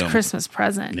 80s, was Christmas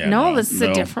Present. Yeah, this is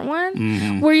a different one.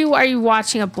 Mm-hmm. Are you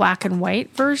watching a black and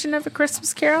white version of A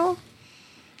Christmas Carol?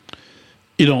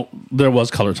 There was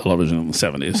color television in the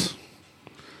 70s.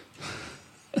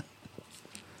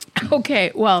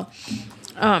 Okay, well,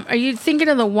 are you thinking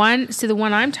of the one? See, the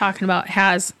one I'm talking about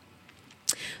has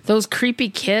those creepy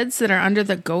kids that are under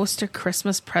the Ghost of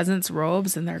Christmas Presents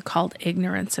robes, and they're called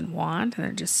Ignorance and Want, and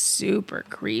they're just super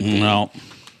creepy. No.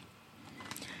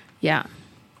 Yeah.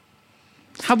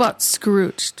 How about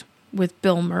Scrooged with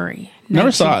Bill Murray?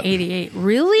 Never saw it. 1988.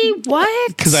 Really?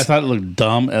 What? Because I thought it looked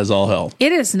dumb as all hell.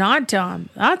 It is not dumb.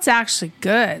 That's actually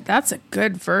good. That's a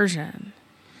good version.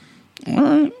 All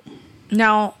right.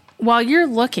 Now, while you're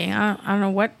looking, I don't know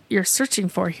what you're searching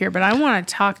for here, but I want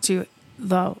to talk to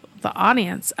the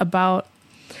audience about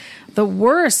the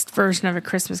worst version of A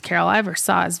Christmas Carol I ever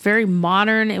saw. It's very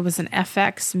modern. It was an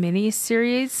FX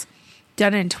miniseries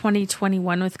done in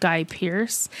 2021 with Guy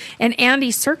Pearce and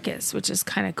Andy Serkis, which is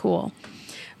kind of cool.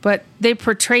 But they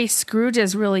portray Scrooge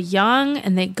as really young,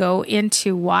 and they go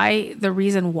into the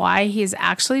reason why he's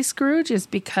actually Scrooge is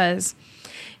because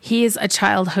he is a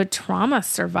childhood trauma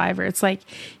survivor. It's like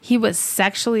he was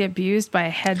sexually abused by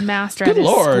a headmaster at his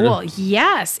school.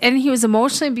 Yes. And he was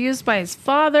emotionally abused by his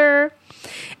father.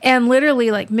 And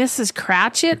literally, like, Mrs.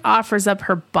 Cratchit offers up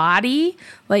her body,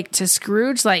 like, to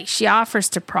Scrooge. Like, she offers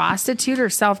to prostitute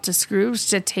herself to Scrooge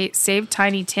to save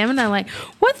Tiny Tim. And I'm like,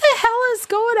 what the hell is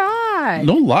going on?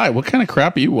 Don't lie. What kind of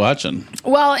crap are you watching?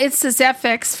 Well, it's this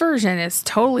FX version. It's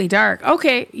totally dark.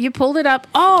 Okay, you pulled it up.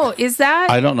 Oh, is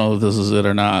that? I don't know if this is it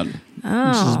or not. Oh.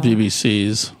 This is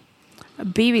BBC's. A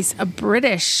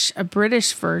British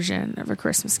version of A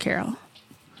Christmas Carol.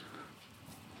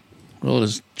 Well, it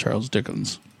is Charles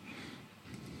Dickens.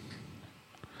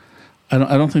 I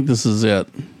don't think this is it.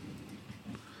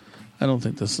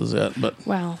 But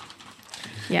well,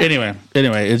 yeah. Anyway,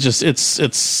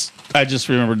 it's. I just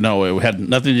remembered. No, it had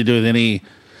nothing to do with any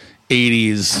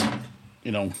 80s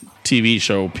TV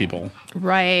show people.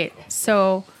 Right.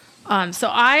 So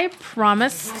I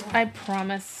promised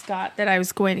Scott that I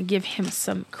was going to give him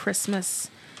some Christmas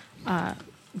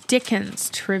Dickens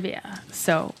trivia.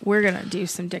 So we're going to do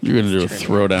some Dickens You're going to do trivia. a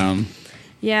throwdown.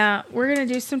 Yeah, we're going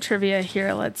to do some trivia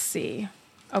here. Let's see.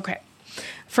 Okay.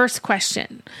 First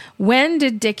question. When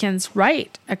did Dickens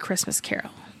write A Christmas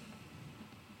Carol?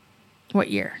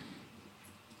 What year?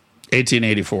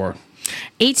 1884.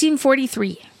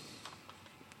 1843.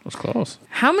 That's close.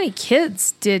 How many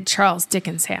kids did Charles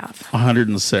Dickens have?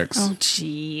 106. Oh,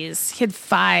 jeez. He had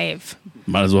 5.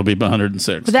 Might as well be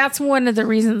 106. But that's one of the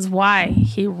reasons why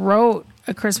he wrote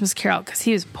A Christmas Carol, because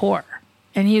he was poor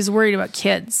and he was worried about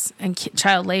kids and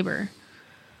child labor.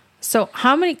 So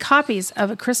how many copies of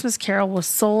A Christmas Carol was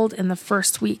sold in the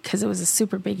first week? Because it was a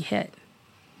super big hit.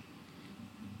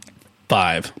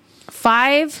 5.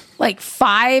 5? Like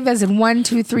 5 as in 1,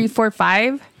 2, 3, 4,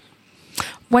 5?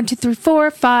 1, 2, 3,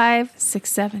 4, 5,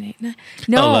 6, 7, 8, 9.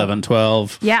 No. 11,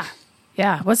 12. Yeah.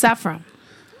 Yeah. What's that from?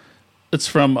 It's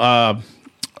from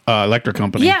Electric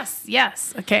Company.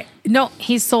 Yes. Okay. No,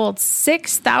 he sold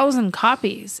 6,000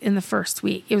 copies in the first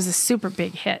week. It was a super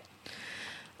big hit.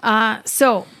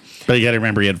 But you got to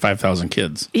remember he had 5,000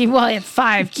 kids. He had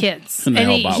 5 kids. And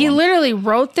he literally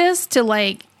wrote this to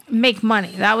make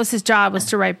money. That was his job, was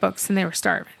to write books, and they were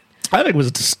starving. I think it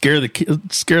was to scare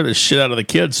the shit out of the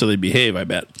kids so they behave, I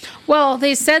bet. Well,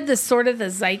 they said the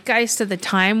zeitgeist of the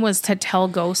time was to tell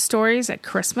ghost stories at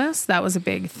Christmas. That was a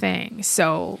big thing.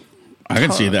 So I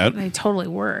can see that. They totally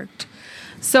worked.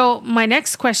 So my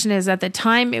next question is, at the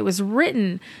time it was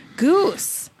written,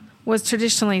 goose was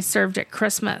traditionally served at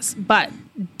Christmas, but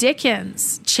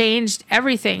Dickens changed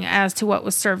everything as to what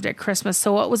was served at Christmas.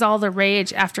 So what was all the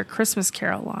rage after Christmas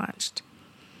Carol launched?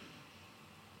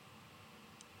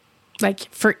 Like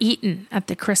for eating at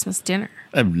the Christmas dinner.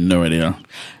 I have no idea.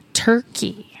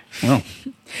 Turkey. Oh.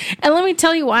 And let me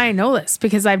tell you why I know this,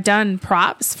 because I've done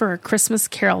props for A Christmas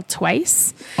Carol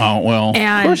twice. Oh, well,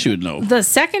 And of course you would know. The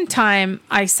second time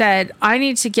I said, I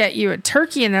need to get you a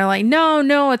turkey. And they're like,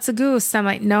 no, it's a goose. I'm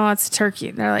like, no, it's a turkey.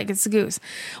 And they're like, it's a goose.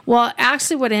 Well,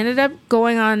 actually what ended up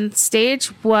going on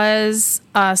stage was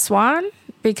a swan,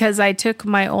 because I took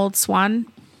my old Swan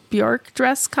Bjork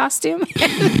dress costume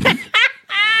and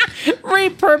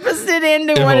repurposed it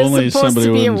into what is supposed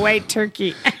to be a white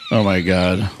turkey. Oh, my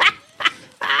God.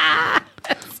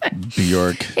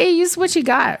 Bjork. Hey, use what you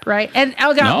got, right? And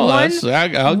I got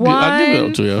I'll give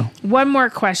it to you. One more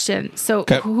question. So,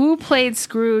 Okay. Who played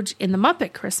Scrooge in the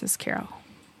Muppet Christmas Carol?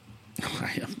 I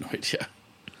have no idea.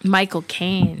 Michael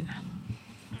Caine.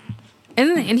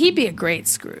 And he'd be a great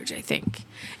Scrooge, I think.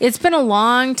 It's been a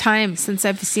long time since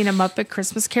I've seen a Muppet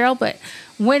Christmas Carol, but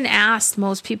when asked,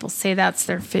 most people say that's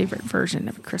their favorite version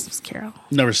of A Christmas Carol.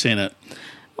 Never seen it.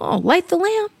 Oh, light the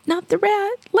lamp, not the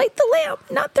rat. Light the lamp,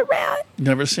 not the rat.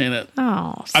 Never seen it.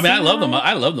 Oh, I mean, I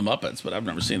love the Muppets, but I've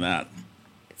never seen that.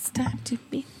 It's time to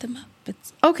meet the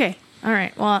Muppets. Okay. All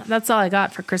right. Well, that's all I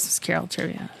got for Christmas Carol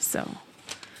trivia. So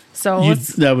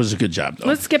That was a good job, though.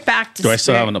 let's get back to Do I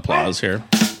still Spirit. have an applause here?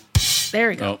 There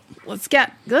we go. Oh. Let's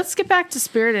get back to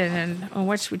Spirited and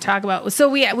what should we talk about? So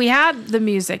we had the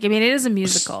music. I mean, it is a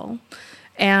musical,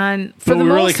 and for the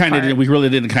most part, we really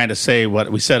didn't kind of say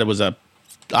what we said. It was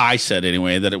I said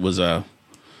anyway that it was a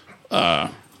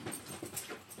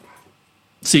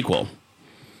sequel,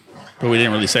 but we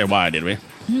didn't really say why, did we?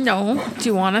 No. Do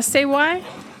you want to say why?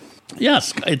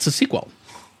 Yes, it's a sequel,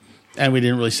 and we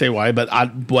didn't really say why. But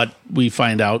what we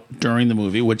find out during the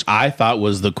movie, which I thought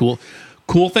was the cool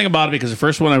thing about it, because the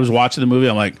first one I was watching the movie,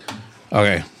 I'm like,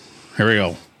 okay, here we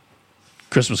go.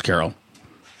 Christmas Carol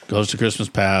goes to Christmas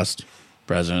past,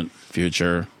 present,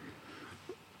 future.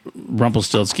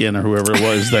 Rumpelstiltskin or whoever it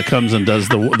was that comes and does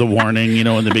the warning,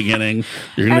 in the beginning.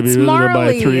 You're going to be visited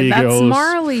by 3 ghosts. That's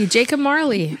Marley, Jacob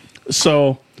Marley.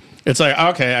 So it's like,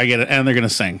 okay, I get it. And they're going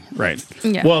to sing, right?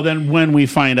 Yeah. Well, then when we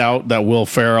find out that Will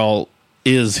Ferrell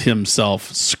is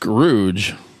himself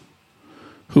Scrooge,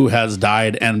 who has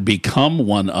died and become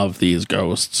one of these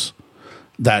ghosts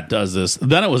that does this,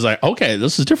 then it was like, okay,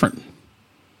 this is different.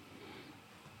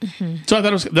 Mm-hmm. So I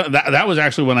thought that was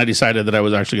actually when I decided that I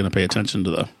was actually going to pay attention to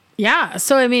the. Yeah.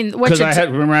 So I mean, because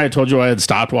remember I told you I had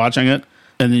stopped watching it,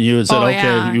 and then you had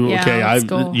said,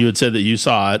 you had said that you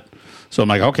saw it, so I'm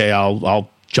like, okay, I'll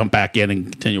jump back in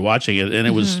and continue watching it, and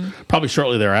it was probably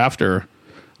shortly thereafter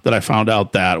that I found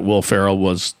out that Will Ferrell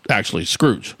was actually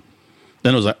Scrooge.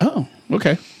 Then it was like, oh,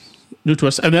 okay, new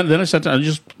twist, and then I sat down and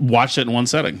just watched it in one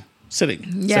sitting.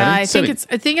 Yeah, I think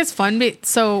it's fun.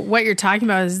 So what you're talking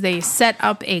about is they set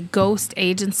up a ghost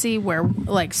agency where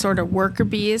like sort of worker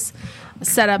bees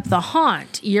set up the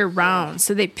haunt year round.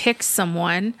 So they pick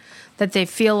someone that they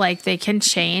feel like they can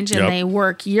change, and Yep. they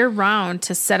work year round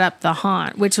to set up the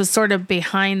haunt, which was sort of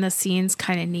behind the scenes,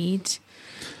 kind of neat.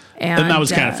 And that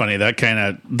was kind of funny. That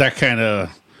kind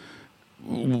of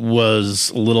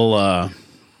was a little.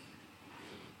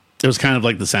 It was kind of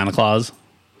like the Santa Claus.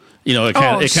 You know, it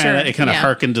kind of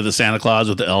harkened to the Santa Claus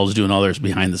with the elves doing all their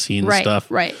behind the scenes stuff.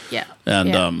 Right. Yeah.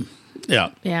 And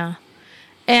Yeah.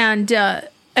 And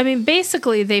I mean,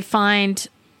 basically, they find.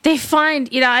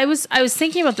 You know, I was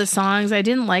thinking about the songs. I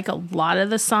didn't like a lot of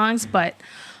the songs, but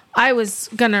I was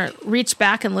gonna reach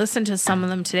back and listen to some of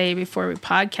them today before we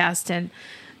podcast. And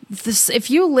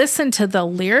if you listen to the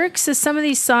lyrics of some of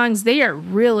these songs, they are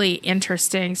really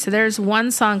interesting. So there's one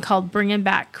song called "Bringing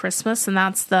Back Christmas," and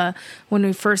that's when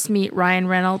we first meet Ryan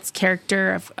Reynolds'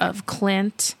 character of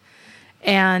Clint,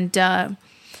 and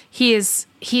he is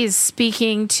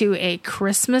speaking to a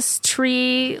Christmas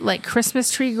tree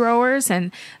growers,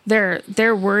 and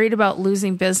they're worried about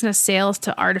losing business sales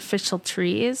to artificial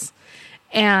trees.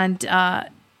 And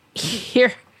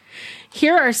here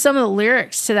are some of the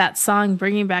lyrics to that song,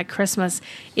 "Bringing Back Christmas."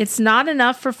 "It's not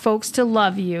enough for folks to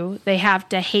love you. They have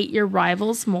to hate your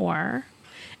rivals more.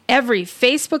 Every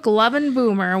Facebook-loving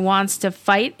boomer wants to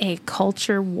fight a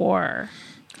culture war."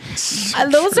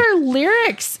 Those are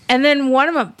lyrics. And then one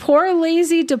of them, "Poor,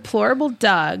 lazy, deplorable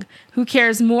Doug, who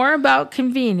cares more about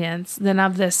convenience than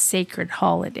of this sacred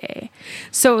holiday."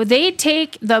 So they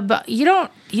take you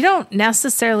don't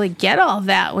necessarily get all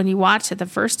that when you watch it the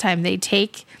first time. They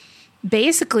take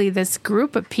basically this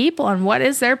group of people and what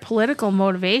is their political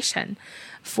motivation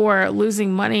for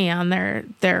losing money on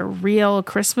their real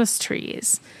Christmas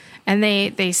trees. And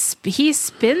he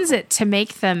spins it to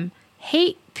make them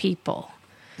hate people.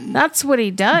 That's what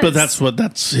he does. But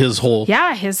that's his whole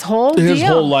his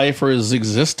whole life or his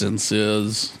existence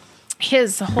is.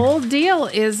 His whole deal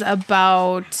is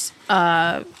about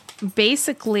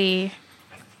basically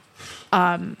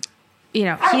you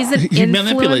know, he's an he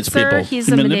manipulates influencer. people. He's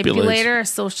He a manipulates. manipulator, a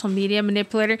social media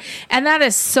manipulator. And that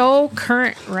is so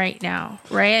current right now,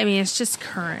 right? I mean, it's just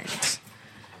current.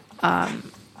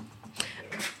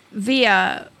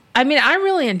 I mean, I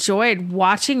really enjoyed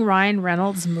watching Ryan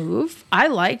Reynolds move. I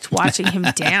liked watching him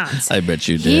dance. I bet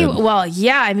you did.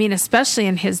 I mean, especially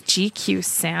in his GQ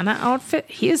Santa outfit.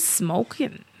 He is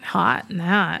smoking hot in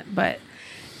that. But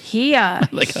he...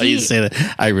 like how you say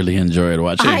that. I really enjoyed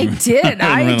watching him. I did.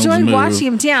 I Reynolds enjoyed move. watching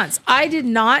him dance. I did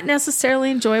not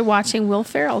necessarily enjoy watching Will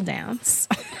Ferrell dance.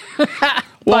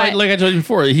 Well, like I told you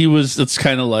before, it's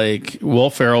kind of like Will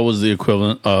Ferrell was the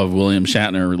equivalent of William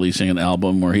Shatner releasing an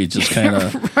album where he just kind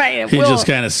of just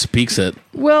kind of speaks it.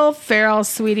 Will Ferrell,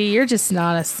 sweetie, you're just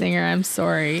not a singer. I'm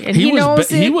sorry. And he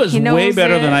knows it. He was way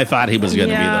better than I I thought he was going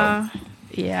to be, though.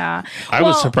 Yeah. I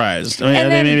was surprised. I mean,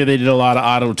 maybe they did a lot of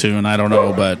auto-tune. I don't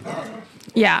know, but...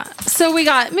 Yeah. So we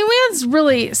had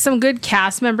really some good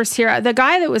cast members here. The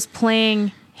guy that was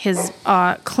playing his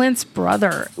Clint's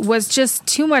brother was just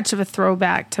too much of a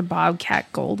throwback to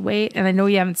Bobcat Goldthwait. And I know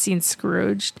you haven't seen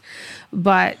Scrooged,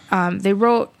 but they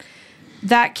wrote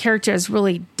that character as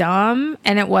really dumb,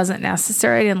 and it wasn't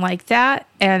necessary. I didn't like that.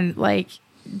 And like,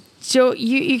 Joe,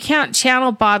 you can't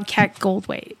channel Bobcat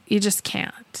Goldthwait. You just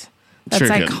can't. That's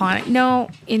iconic. No,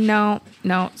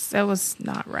 that was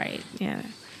not right. Yeah.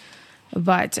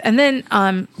 But, and then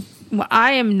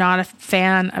I am not a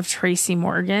fan of Tracy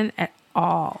Morgan at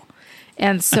all.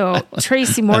 And so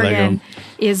Tracy Morgan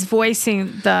is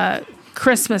voicing the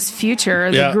Christmas future,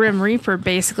 the Grim Reaper,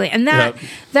 basically. And that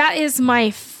is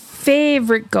my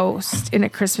favorite ghost in A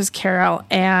Christmas Carol.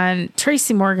 And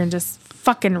Tracy Morgan just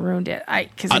fucking ruined it. I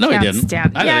can't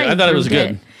stand it. I thought it was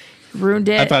good. Ruined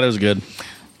it. I thought it was good.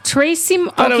 Tracy,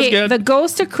 the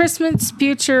ghost of Christmas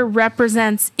future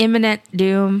represents imminent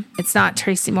doom. It's not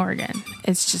Tracy Morgan.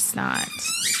 It's just not.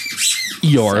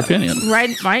 Your opinion.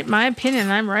 Right, my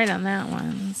opinion. I'm right on that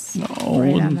one.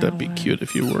 Wouldn't that be cute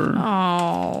if you were?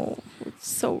 Oh, it's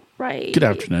so right. Good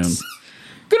afternoon.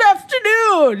 Good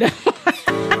afternoon.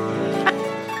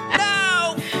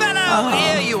 Now, fellow,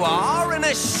 here you are in a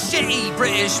shitty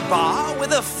British bar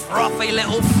with a frothy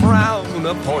little frown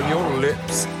upon your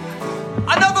lips.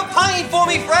 Another pint for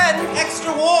me, friend.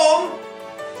 Extra warm.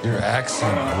 Your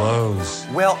accent blows.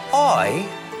 Well, I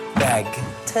beg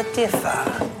to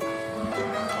differ.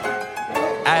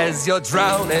 As you're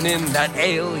drowning in that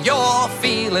ale, you're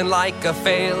feeling like a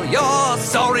fail. You're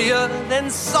sorrier than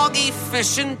soggy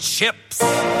fish and chips.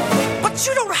 But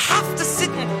you don't have to sit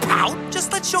and pout.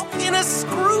 Just let your inner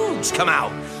Scrooge come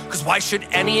out. 'Cause why should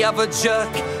any other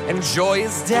jerk enjoy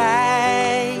his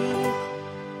day?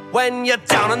 When you're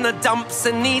down in the dumps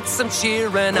and need some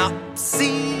cheering up,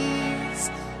 seas,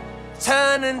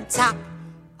 turn and tap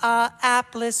our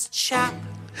hapless chap.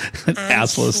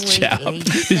 Assless chap.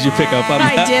 Did you pick up on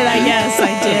that? I did, I guess.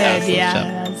 I did. Assless Yeah. chap.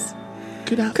 That's-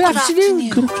 Good Good afternoon.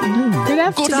 Good afternoon. Good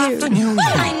afternoon.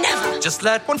 I never. Just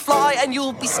let one fly and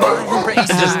you'll be smiling praise.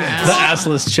 Just the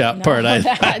assless chap part.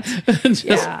 Just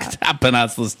Yeah. tap an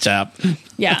assless chap.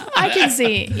 Yeah, I can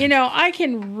see, I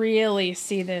can really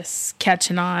see this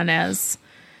catching on as,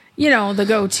 the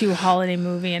go-to holiday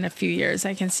movie in a few years.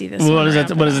 I can see this. What is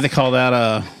it? What is it they call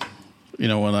that?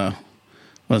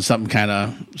 When something kind of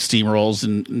steamrolls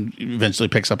and eventually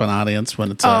picks up an audience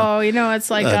when it's it's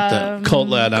like a cult,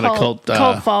 not a cult.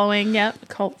 Cult following, yep.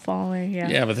 Cult following, yeah.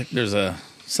 Yeah, but I think there's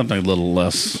something a little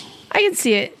less. I can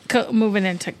see it moving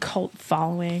into cult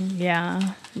following,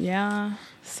 yeah.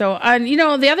 So,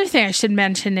 the other thing I should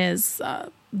mention is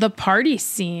the party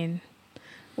scene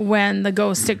when the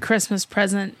ghost at Christmas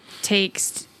Present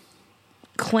takes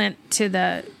Clint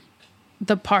to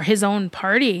his own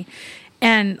party.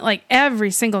 And like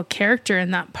every single character in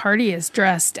that party is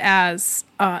dressed as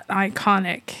an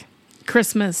iconic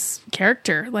Christmas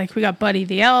character. Like we got Buddy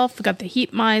the Elf, we got the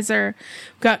Heat Miser,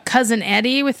 we got Cousin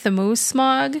Eddie with the moose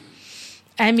mug.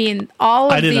 I mean,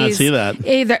 all of these. I did not see that.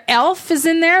 Either Elf is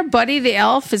in there, Buddy the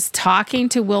Elf is talking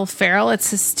to Will Ferrell.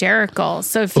 It's hysterical.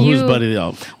 So who's Buddy the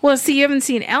Elf? Well, see, you haven't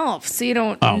seen Elf, so you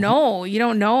don't know. You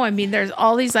don't know. I mean, there's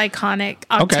all these iconic.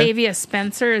 Octavia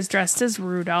Spencer is dressed as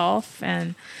Rudolph,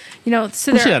 and.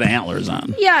 So she had antlers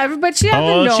on. Yeah, but she had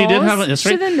the nose. She did have a nose.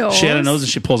 She had a nose, and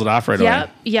she pulls it off right away.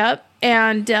 Yep.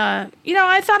 And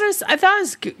I thought it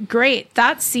was great.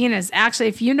 That scene is actually,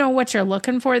 if you know what you're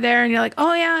looking for there, and you're like,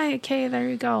 oh yeah, okay, there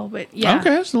you go. But yeah, okay,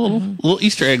 there's a little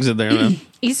Easter eggs in there. Then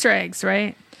Easter eggs,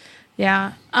 right?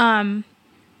 Yeah. I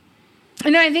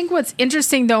think what's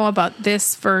interesting though about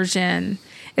this version,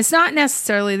 this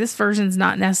version's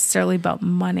not necessarily about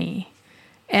money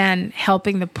and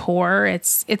helping the poor.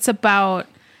 It's about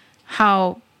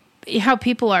how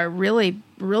people are really,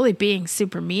 really being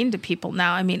super mean to people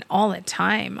now. I mean, all the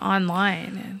time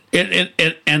online.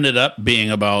 It ended up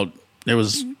being about. It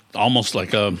was almost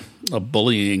like a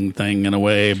bullying thing in a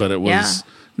way, but it was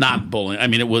not bullying. I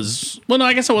mean, it was. Well, no,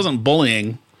 I guess it wasn't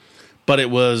bullying, but it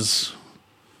was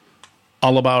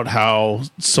all about how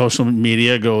social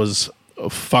media goes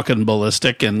fucking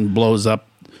ballistic and blows up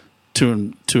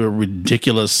to a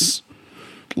ridiculous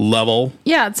level.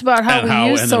 Yeah, it's about how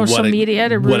we use social media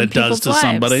to ruin people's lives.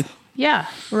 Somebody. Yeah,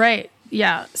 right.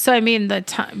 Yeah. So I mean,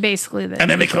 basically the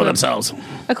and then they kill themselves.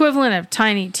 Equivalent of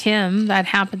Tiny Tim that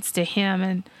happens to him,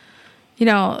 and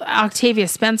Octavia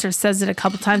Spencer says it a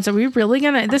couple times. Are we really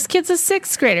gonna? This kid's a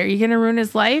 6th grader. Are you gonna ruin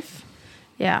his life?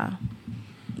 Yeah.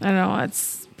 I don't know.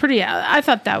 It's pretty. I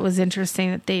thought that was interesting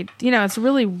that they, it's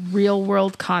really real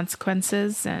world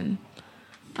consequences and.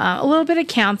 A little bit of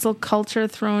cancel culture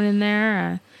thrown in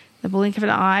there. The blink of an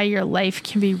eye, your life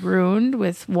can be ruined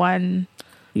with one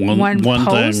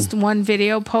post, thing. one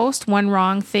video post, one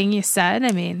wrong thing you said.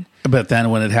 I mean, but then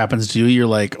when it happens to you, you're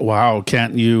like, wow,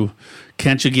 can't you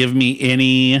give me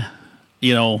any,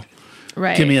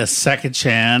 right. Give me a second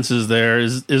chance? Is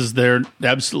there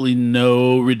absolutely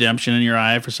no redemption in your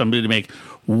eye for somebody to make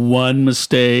one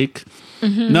mistake?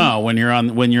 Mm-hmm. No, when you're on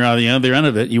the other end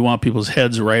of it, you want people's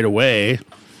heads right away.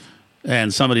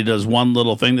 And somebody does one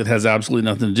little thing that has absolutely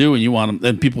nothing to do, and you want them,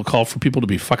 and people call for people to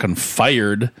be fucking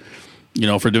fired,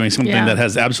 for doing something that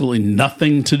has absolutely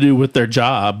nothing to do with their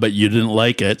job, but you didn't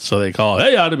like it, so they call,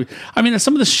 hey, ought to be. I mean,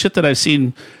 some of the shit that I've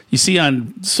seen, you see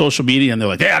on social media, and they're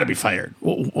like, they ought to be fired.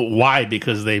 Why?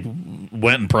 Because they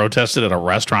went and protested at a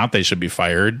restaurant, they should be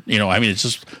fired. I mean, it's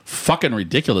just fucking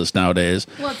ridiculous nowadays.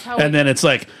 Well, and then it's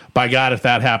like, by God, if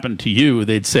that happened to you,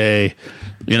 they'd say,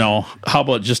 how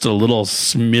about just a little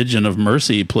smidgen of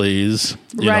mercy, please?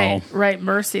 Right,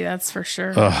 mercy, that's for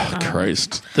sure. Oh,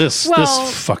 Christ. This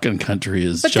fucking country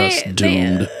is just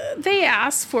doomed. They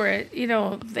asked for it.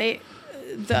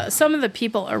 Some of the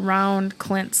people around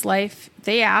Clint's life,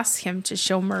 they ask him to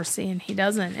show mercy, and he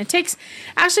doesn't. It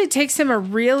takes him a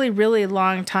really, really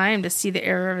long time to see the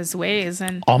error of his ways,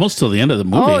 and almost till the end of the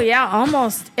movie. Oh yeah,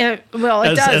 almost. It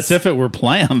does, as if it were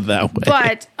planned that way.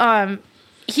 But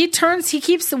he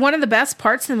keeps one of the best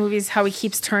parts of the movie is how he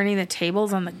keeps turning the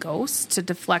tables on the ghost to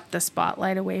deflect the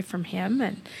spotlight away from him,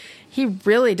 and he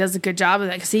really does a good job of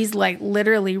that because he's like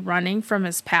literally running from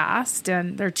his past,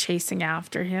 and they're chasing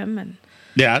after him, and.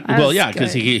 Yeah, well, yeah,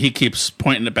 because he keeps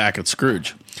pointing it back at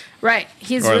Scrooge. Right.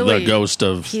 He's the ghost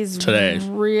of today. He's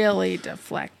really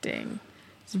deflecting.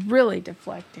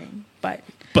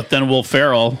 But then Will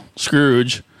Ferrell,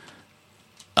 Scrooge,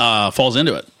 falls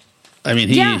into it. I mean,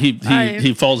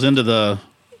 he falls into the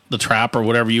trap or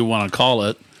whatever you want to call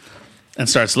it and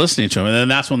starts listening to him. And then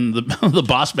that's when the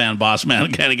boss man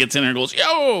kind of gets in there and goes,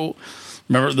 yo,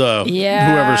 Remember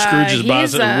Yeah, whoever Scrooge's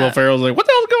boss, Will Ferrell's like, what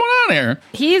the hell's going on here?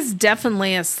 He's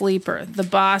definitely a sleeper. The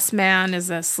boss man is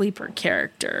a sleeper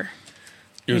character.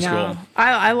 It was cool.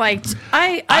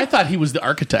 I thought he was the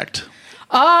architect.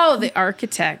 Oh, the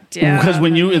architect. Yeah. Because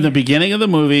in the beginning of the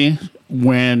movie,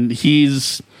 when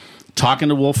he's talking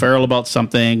to Will Ferrell about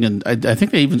something, and I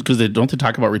think they don't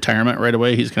talk about retirement right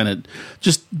away. He's kind of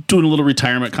just doing a little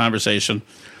retirement conversation.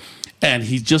 And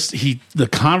the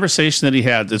conversation that he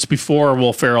had, it's before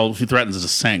Will Ferrell, he threatens to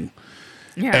sing.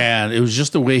 Yeah. And it was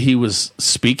just the way he was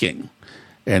speaking.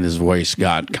 And his voice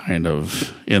got kind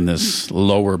of in this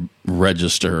lower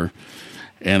register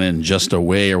and in just a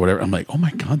way or whatever. I'm like, oh my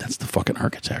God, that's the fucking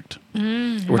architect.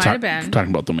 We're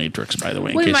talking about The Matrix, by the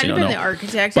way, in case you don't know. The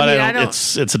architect. But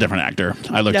it's a different actor.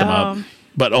 I looked him up.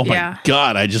 But oh my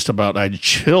God, I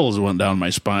chills went down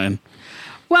my spine.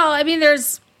 Well, I mean,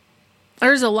 there's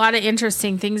a lot of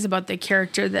interesting things about the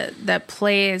character that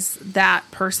plays that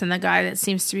person, the guy that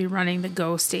seems to be running the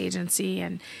ghost agency,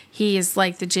 and he is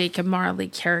like the Jacob Marley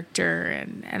character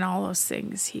and all those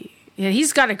things.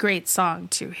 He's got a great song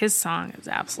too. His song is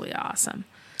absolutely awesome.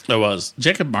 It was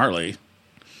Jacob Marley.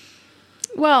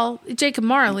 Well, Jacob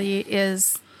Marley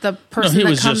is the person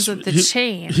that comes with the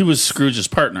chain. He was Scrooge's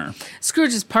partner.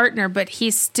 But he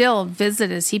still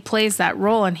visits. He plays that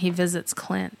role, and he visits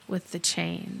Clint with the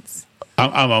chains.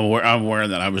 I'm aware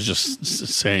that. I was just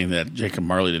saying that Jacob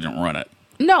Marley didn't run it.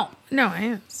 No,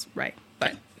 it's right.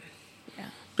 But yeah.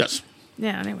 Yes.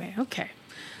 Yeah. Anyway, okay.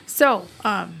 So,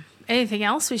 anything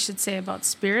else we should say about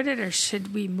Spirited, or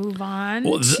should we move on?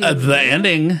 Well, the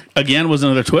ending again was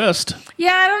another twist.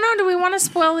 Yeah, I don't know. Do we want to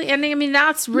spoil the ending? I mean,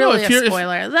 that's really a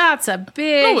spoiler. That's a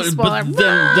big spoiler.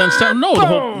 Then start. No, the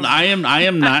whole, I am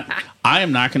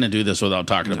not going to do this without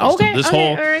talking about stuff.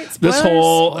 This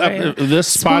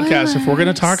podcast. If we're going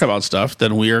to talk about stuff,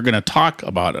 then we are going to talk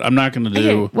about it. I'm not going to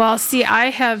do. Okay. Well, see,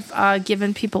 I have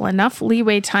given people enough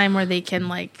leeway time where they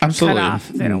can absolutely cut off.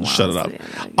 If they don't shut it up.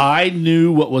 I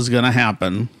knew what was going to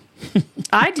happen.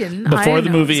 I didn't before the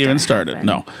movie even started. Happen.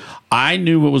 No, I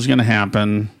knew what was going to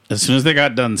happen as soon as they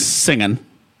got done singing.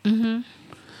 Mm-hmm.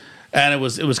 And it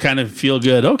was kind of feel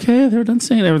good. Okay, they're done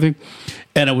singing everything.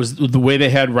 And it was the way they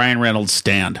had Ryan Reynolds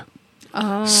stand.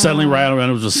 Oh. Suddenly Ryan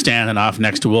Reynolds was standing off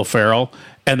next to Will Ferrell,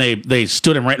 and they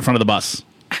stood him right in front of the bus.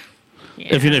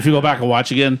 Yeah. If you go back and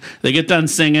watch again, they get done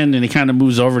singing, and he kind of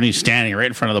moves over, and he's standing right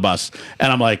in front of the bus.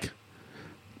 And I'm like,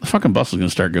 the fucking bus is going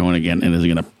to start going again, and is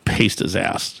going to paste his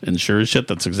ass. And sure as shit,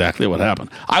 that's exactly what happened.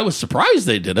 I was surprised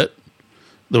they did it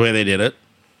the way they did it.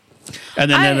 And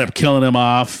then ended up killing him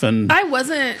off. And I was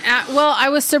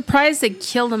surprised they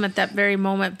killed him at that very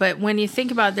moment. But when you think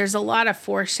about it, there's a lot of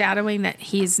foreshadowing that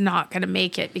he's not going to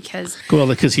make it because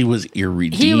he was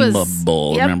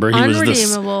irredeemable. Remember, he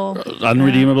unredeemable. Was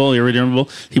irredeemable.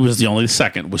 He was the only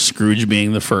second, with Scrooge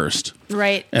being the first,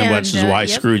 right? And which is why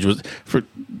Scrooge was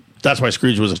That's why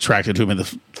Scrooge was attracted to him in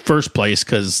the first place,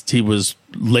 because he was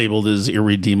labeled as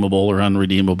irredeemable or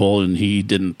unredeemable, and he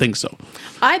didn't think so.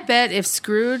 I bet if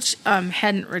Scrooge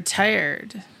hadn't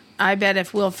retired, I bet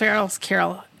if Will Ferrell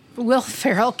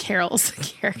Carroll's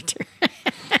character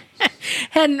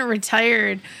hadn't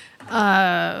retired,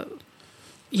 Clint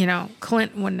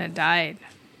wouldn't have died.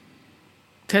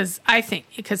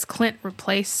 Because Clint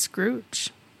replaced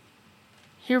Scrooge.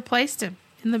 He replaced him.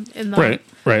 In the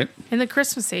right in the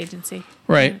Christmas agency,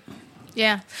 right?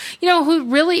 Yeah, who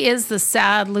really is the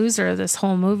sad loser of this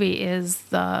whole movie is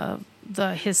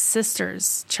his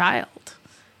sister's child,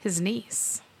 his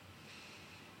niece.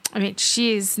 I mean,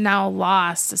 she's now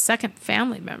lost a second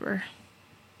family member.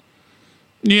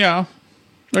 Yeah,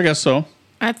 I guess so.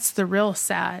 That's the real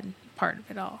sad part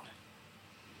of it all.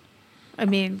 I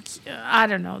mean, I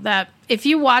don't know that if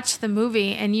you watch the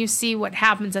movie and you see what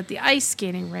happens at the ice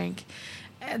skating rink.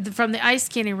 From the ice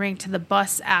skating rink to the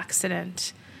bus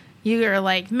accident, you are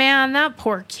like, man, that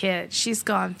poor kid. She's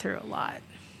gone through a lot.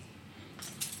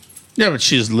 Yeah, but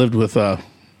she's lived with a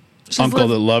uncle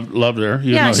that loved her.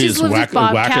 She's lived with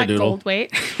Bobcat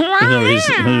Goldthwait.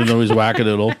 Even though he's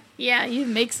wackadoodle. Yeah, he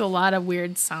makes a lot of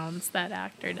weird sounds, that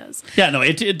actor does. Yeah, no,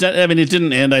 it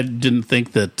didn't end. I didn't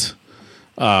think that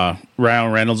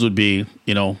Ryan Reynolds would be,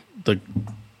 the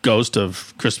ghost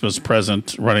of Christmas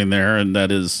Present running there, and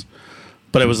that is...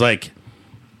 But it was like,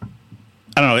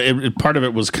 I don't know. Part of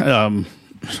it was, what are you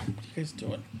guys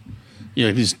doing?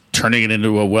 He's turning it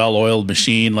into a well-oiled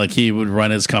machine, like he would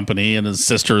run his company, and his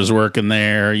sister is working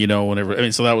there. Whenever. I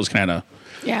mean, so that was kind of,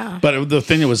 yeah. But the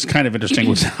thing that was kind of interesting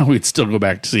was how we'd still went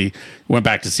back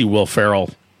to see Will Ferrell,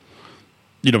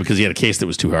 because he had a case that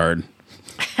was too hard.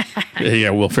 Yeah,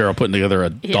 Will Ferrell putting together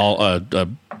a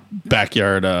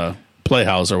backyard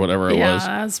playhouse or whatever it was.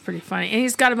 Yeah, that's pretty funny. And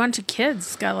he's got a bunch of kids.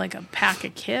 He's got like a pack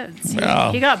of kids.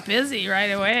 Yeah. He got busy right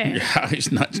away. Yeah,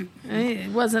 he's not. He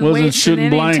wasn't wasting shooting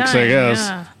any blanks, time. I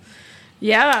guess.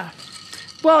 Yeah.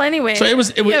 Well, anyway. So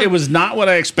it was not what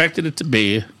I expected it to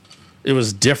be. It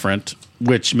was different,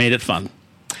 which made it fun.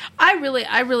 I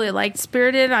really liked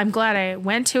Spirited. I'm glad I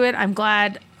went to it. I'm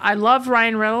glad. I love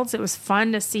Ryan Reynolds. It was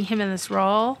fun to see him in this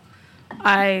role.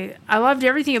 I loved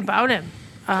everything about him.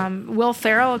 Will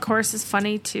Ferrell, of course, is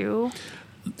funny too.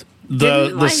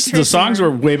 The songs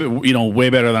were way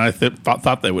better than I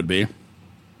thought they would be.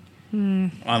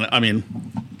 I mean,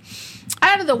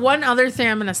 the one other thing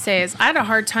I'm going to say is I had a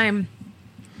hard time.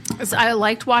 I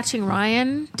liked watching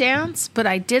Ryan dance, but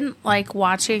I didn't like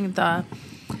watching the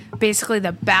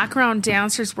background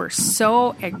dancers were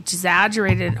so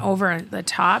exaggerated and over the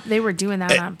top. They were doing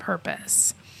that on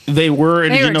purpose. They were,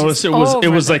 and did you notice it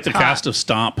was like the cast of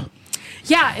Stomp?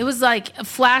 Yeah, it was like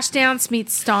Flashdance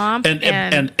meets Stomp,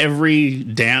 and every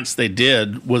dance they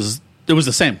did was the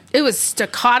same. It was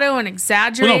staccato and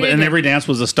exaggerated. And every dance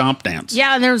was a Stomp dance.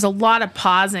 Yeah, and there was a lot of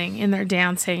pausing in their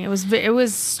dancing. It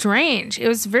was strange. It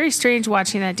was very strange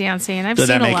watching that dancing. And Did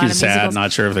that make you sad?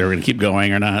 Not sure if they were going to keep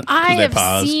going or not. I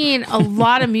have seen a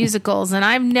lot of musicals, and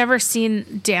I've never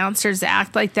seen dancers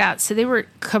act like that. So they were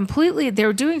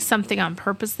doing something on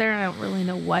purpose there. I don't really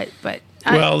know what, but.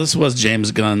 This was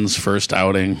James Gunn's first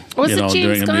outing. Was it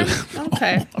James Gunn?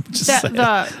 Okay.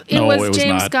 It was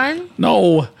James Gunn?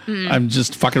 No. I'm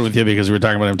just fucking with you because we were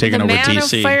talking about him taking over DC. The man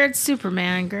who fired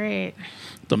Superman. Great.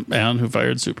 The man who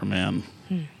fired Superman.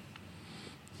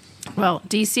 Well,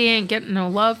 DC ain't getting no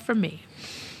love from me.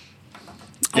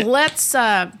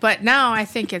 But now I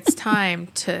think it's time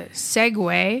to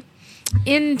segue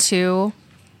into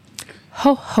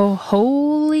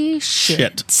holy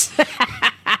shit.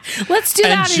 Let's do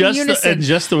that in unison. And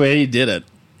just the way he did it.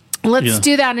 Let's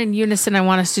do that in unison. I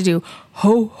want us to do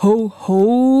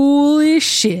holy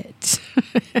shit.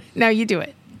 Now you do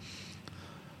it.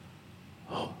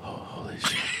 Holy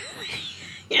shit.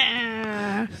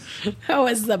 Yeah. That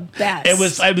was the best.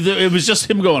 It was just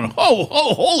him going,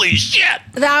 holy shit.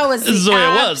 That was the way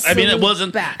it was. I mean, it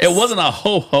wasn't a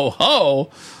ho.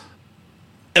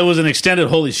 It was an extended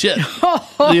holy shit.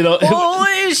 Holy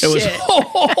shit. It was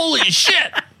holy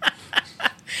shit.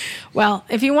 Well,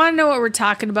 if you want to know what we're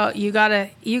talking about, you gotta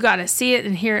see it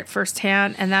and hear it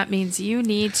firsthand, and that means you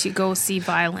need to go see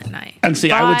Violent Night. And see,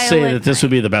 I would say that this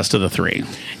would be the best of the three.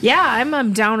 Yeah,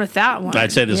 I'm down with that one.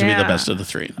 I'd say this would be the best of the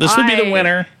three. This would be the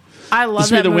winner. I love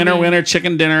this would be the winner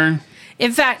chicken dinner.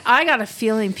 In fact, I got a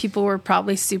feeling people were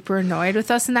probably super annoyed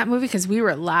with us in that movie because we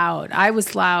were loud. I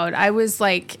was loud. I was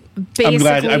like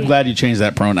basically. I'm glad you changed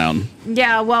that pronoun.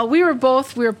 Yeah, well, we were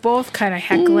both kind of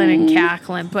heckling and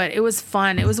cackling, but it was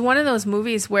fun. It was one of those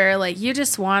movies where like you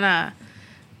just want to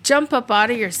jump up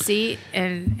out of your seat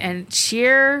and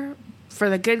cheer for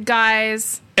the good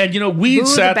guys. And we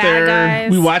sat there,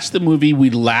 we watched the movie,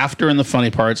 we laughed during the funny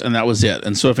parts, and that was it.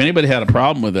 And so if anybody had a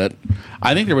problem with it,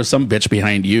 I think there was some bitch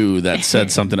behind you that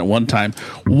said something at one time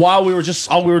while all we were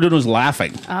doing was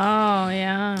laughing. Oh,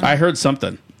 yeah. I heard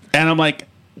something. And I'm like,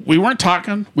 we weren't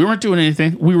talking, we weren't doing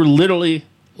anything. We were literally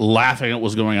laughing at what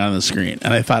was going on the screen.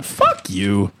 And I thought, fuck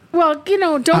you. Well,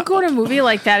 don't go to a movie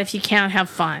like that if you can't have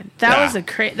fun. That was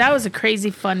a crazy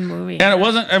fun movie. And it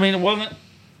wasn't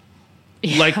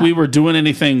like we were doing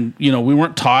anything, we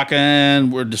weren't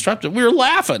talking, we're disruptive. We were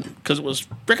laughing because it was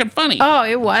freaking funny. Oh,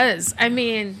 it was. I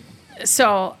mean,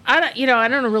 so I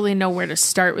don't really know where to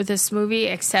start with this movie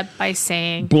except by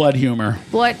saying blood humor.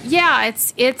 Yeah,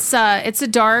 it's a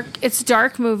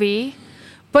dark movie.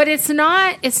 But it's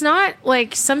not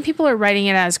like some people are writing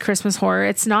it as Christmas horror.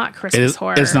 It's not Christmas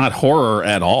horror. It's not horror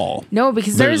at all. No,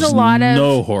 because there's a lot of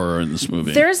no horror in this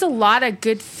movie. There's a lot of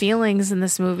good feelings in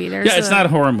this movie. It's not a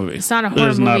horror movie. It's not a horror movie.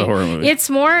 It's not a horror movie. It's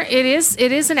more it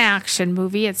is an action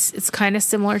movie. It's kind of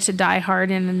similar to Die Hard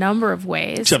in a number of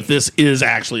ways. Except this is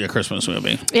actually a Christmas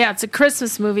movie. Yeah, it's a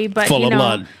Christmas movie, but full of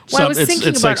blood. Well, I was thinking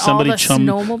about like somebody all the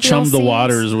snowmobile chummed the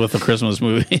waters with a Christmas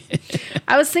movie.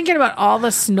 I was thinking about all the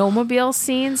snowmobile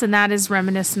scenes, and that is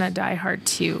reminiscent of Die Hard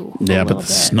 2. Yeah, but the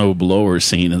snowblower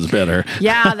scene is better.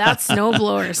 Yeah, that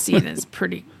snowblower scene is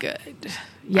pretty good.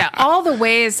 Yeah, all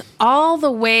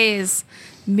the ways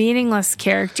meaningless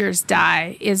characters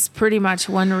die is pretty much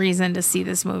one reason to see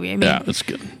this movie. I mean, yeah, that's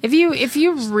good. If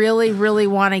you really, really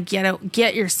want to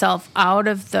get yourself out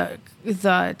of the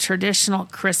traditional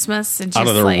Christmas and just out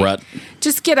of the rut,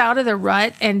 just get out of the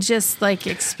rut and just like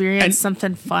experience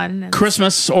something fun.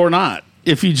 Christmas or not.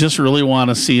 If you just really want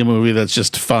to see a movie that's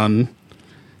just fun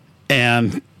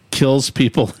and kills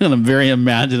people in a very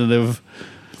imaginative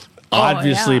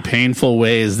obviously painful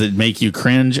ways that make you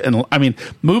cringe. And I mean,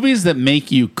 movies that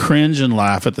make you cringe and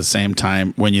laugh at the same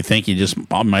time when you think you just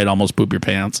might almost poop your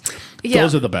pants. Yeah.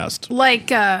 Those are the best.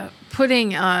 Like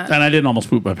putting and I didn't almost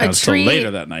poop my pants until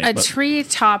later that night. Tree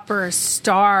topper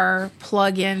star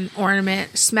plug-in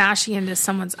ornament smashing into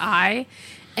someone's eye,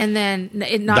 and then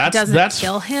it doesn't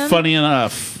kill him. Funny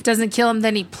enough. Doesn't kill him,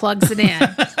 then he plugs it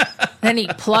in. Then he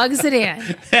plugs it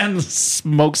in. And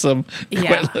smokes them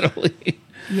quite literally.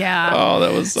 Yeah. Oh,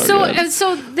 that was so good. And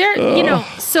so there,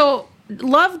 so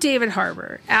love David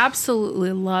Harbour.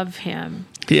 Absolutely love him.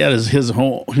 He had his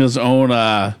own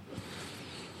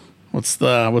what's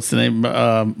the name?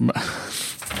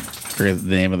 Forget the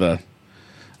name of the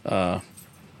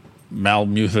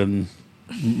Malmuthin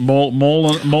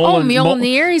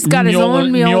Mjolnir. He's got his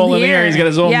own Mjolnir. He's got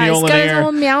his own Mjolnir. He's got his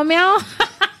own meow meow.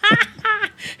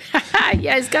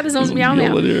 Yeah, he's got his own meow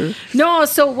meow. No,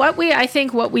 so what we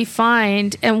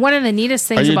find, and one of the neatest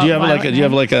things about do you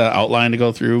have like an outline to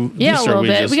go through? Yeah, a little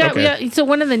bit. So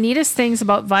one of the neatest things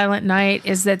about Violent Night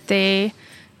is that they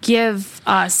give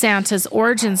Santa's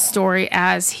origin story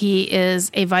as he is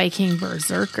a Viking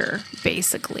berserker,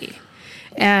 basically.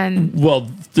 And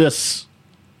because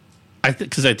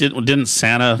didn't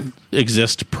Santa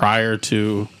exist prior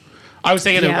to? I was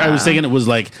thinking it was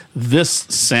like this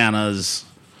Santa's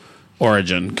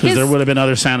origin, because there would have been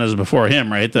other Santas before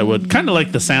him, right? That would kind of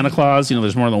like the Santa Claus.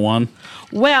 There's more than one.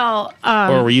 Well,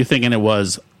 or were you thinking it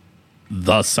was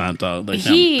the Santa?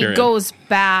 He goes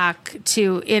back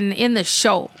to in the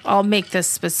show. I'll make this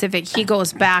specific. He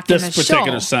goes back in the show.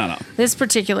 This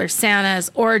particular Santa's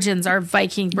origins are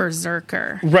Viking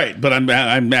berserker. Right, but I'm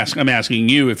asking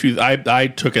you if I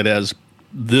took it as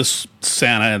this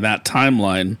Santa in that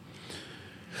timeline.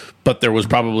 But there was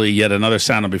probably yet another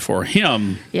Santa before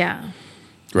him. Yeah.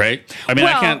 Right? I mean,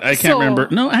 I can't remember.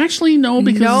 No, actually, no,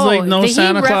 because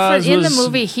Santa Claus in the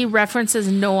movie, he references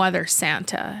no other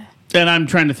Santa. And I'm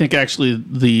trying to think, actually,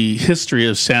 the history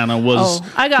of Santa was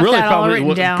I got really that all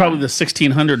written down. Probably the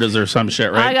 1600s or some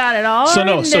shit, right? I got it all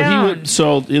written down.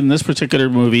 So in this particular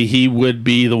movie, he would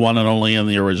be the one and only in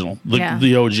the original,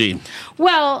 the OG.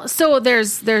 Well, so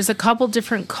there's a couple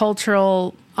different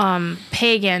cultural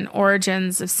pagan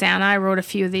origins of Santa. I wrote a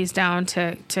few of these down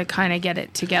to kind of get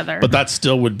it together. But that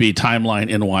still would be timeline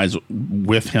in wise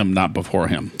with him, not before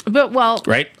him. But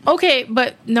right? Okay,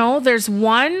 but no, there's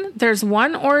one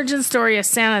origin story of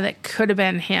Santa that could have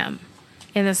been him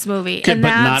in this movie, okay,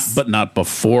 but not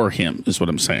before him is what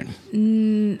I'm saying.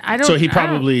 I don't. So he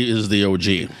probably is the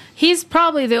OG. He's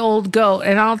probably the old goat,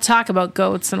 and I'll talk about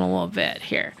goats in a little bit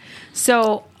here.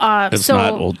 So it's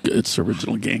not old. It's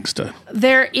original gangsta.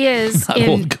 There is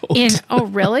old goat. Oh,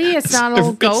 really? It's not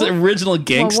old goat. It's original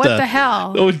gangsta. Well, what the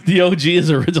hell? The OG is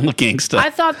original gangsta. I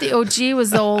thought the OG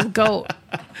was the old goat.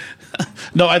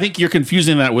 No, I think you're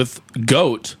confusing that with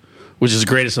goat, which is the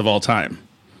greatest of all time.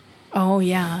 Oh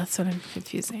yeah, that's what I'm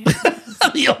confusing.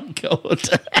 The old goat.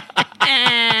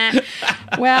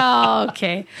 Well,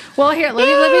 okay. Well, here let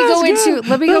me go into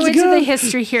the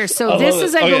history here. So this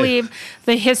is, I believe,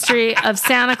 the history of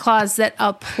Santa Claus that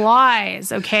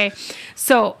applies. Okay,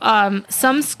 so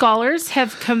some scholars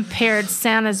have compared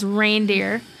Santa's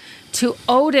reindeer to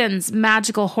Odin's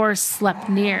magical horse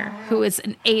Sleipnir, who is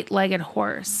an 8-legged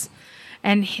horse.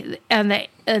 And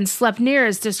Sleipnir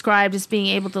is described as being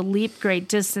able to leap great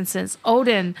distances.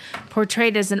 Odin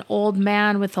portrayed as an old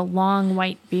man with a long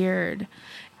white beard.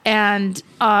 And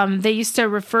they used to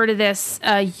refer to this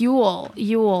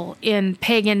Yule in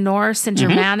pagan Norse and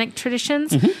Germanic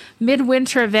traditions.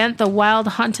 Midwinter event, the wild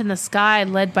hunt in the sky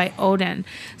led by Odin.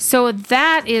 So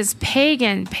that is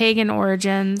pagan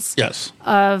origins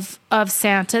of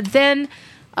Santa. Then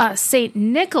St.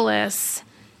 Nicholas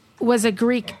was a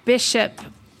Greek bishop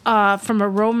from a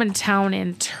Roman town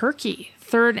in Turkey,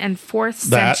 3rd and 4th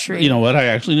century. You know what? I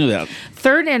actually knew that.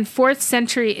 3rd and 4th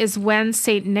century is when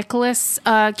St. Nicholas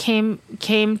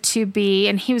came to be,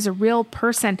 and he was a real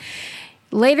person.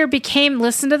 Later became,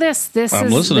 listen to this. This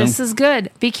is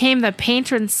good. Became the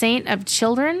patron saint of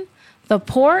children, the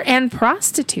poor, and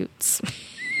prostitutes.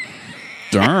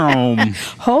 Damn.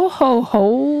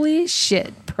 Holy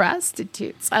shit,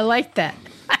 prostitutes. I like that.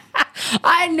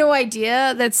 I had no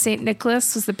idea that St.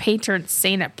 Nicholas was the patron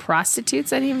saint of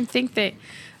prostitutes. I didn't even think that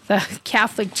the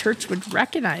Catholic Church would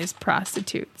recognize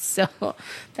prostitutes. So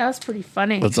that was pretty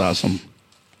funny. That's awesome.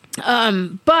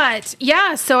 But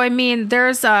yeah, so I mean,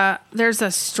 there's a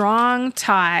strong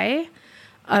tie.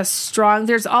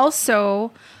 There's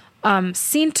also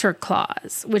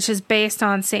Sinterklaas, which is based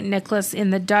on St. Nicholas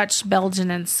in the Dutch, Belgian,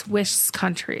 and Swiss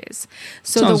countries.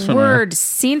 So Sounds the familiar. word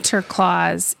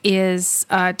Sinterklaas is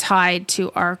tied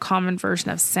to our common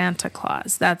version of Santa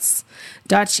Claus. That's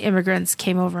Dutch immigrants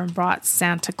came over and brought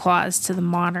Santa Claus to the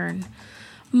modern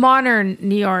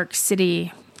New York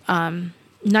City.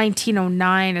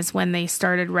 1909 is when they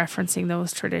started referencing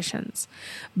those traditions.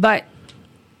 But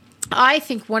I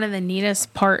think one of the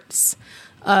neatest parts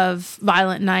of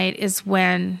Violent Night is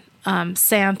when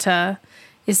Santa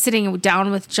is sitting down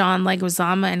with John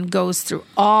Leguizamo and goes through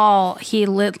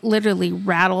literally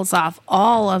rattles off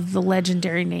all of the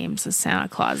legendary names of Santa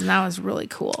Claus, and that was really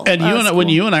cool. And when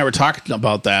you and I were talking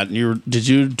about that, did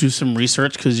you do some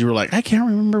research because you were like, I can't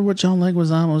remember what John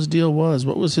Leguizamo's deal was.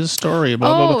 What was his story?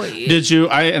 Blah, blah, blah. Did you?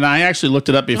 I actually looked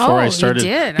it up before I started.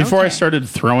 I started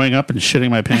throwing up and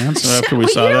shitting my pants after we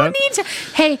saw that.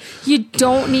 Hey, you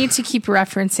don't need to keep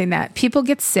referencing that. People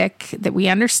get sick. That we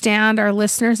understand. Our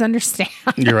listeners understand.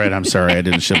 You're right. I'm sorry. I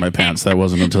didn't shit my pants. That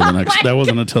wasn't until the next. That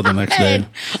wasn't until the next day.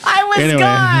 I was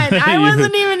gone. I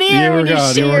wasn't even here when you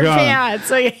shit your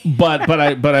pants. Okay. But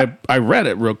I read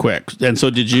it real quick. And so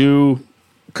did you?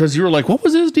 Because you were like, what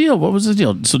was his deal? What was his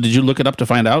deal? So did you look it up to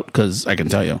find out? Because I can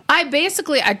tell you.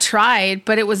 I tried,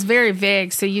 but it was very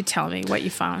vague. So you tell me what you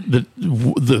found.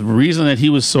 The reason that he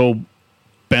was so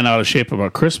bent out of shape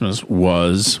about Christmas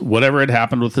was whatever had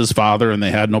happened with his father, and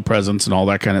they had no presents and all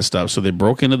that kind of stuff. So they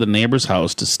broke into the neighbor's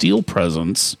house to steal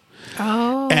presents.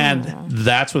 Oh, and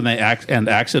that's when they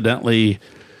accidentally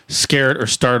scared or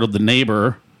startled the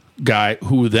neighbor guy,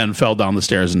 who then fell down the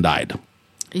stairs and died.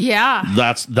 Yeah,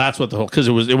 that's what the whole,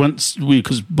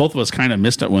 because both of us kind of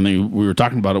missed it when we were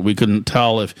talking about it. We couldn't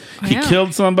tell if he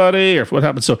killed somebody or what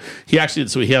happened. So he had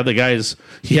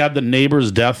the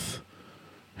neighbor's death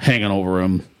hanging over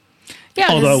him. Yeah,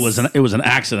 although it was an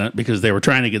accident because they were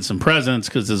trying to get some presents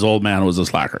because his old man was a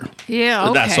slacker. Yeah,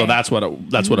 okay. That's what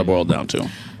it boiled down to.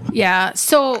 Yeah,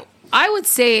 so I would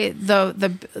say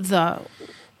the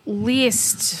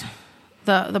least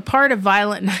the part of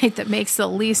Violent Night that makes the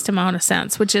least amount of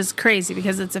sense, which is crazy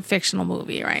because it's a fictional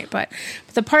movie, right? But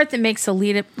the part that makes the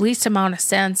least amount of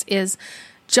sense is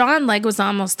John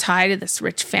Leguizamo's tied to this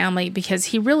rich family because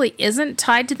he really isn't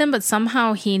tied to them, but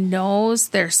somehow he knows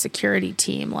their security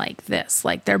team like this,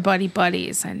 like they're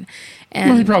buddies, and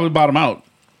well, he probably bought them out.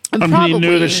 He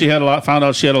knew that found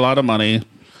out she had a lot of money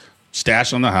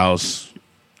stashed in the house.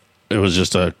 It was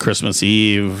just a Christmas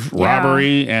Eve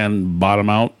robbery and bought them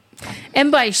out.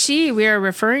 And by she, we are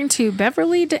referring to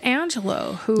Beverly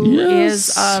D'Angelo, who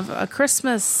is of a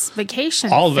Christmas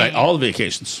Vacation. All the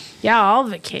vacations. Yeah, all the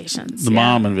vacations. The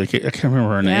mom and vacation. I can't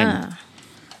remember her name.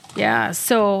 Yeah.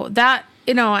 So that,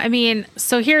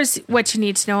 so here's what you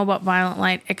need to know about Violent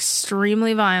Night.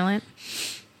 Extremely violent.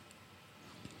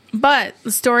 But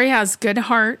the story has good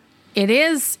heart. It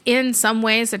is, in some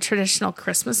ways, a traditional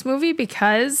Christmas movie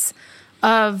because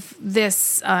of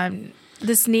this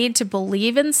this need to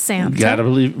believe in Santa. You gotta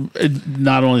believe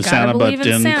not only Santa, but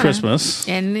in Santa. Christmas.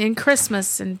 And in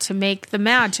Christmas, and to make the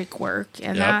magic work.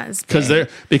 And that is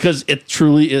because it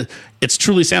truly is. It's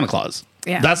truly Santa Claus.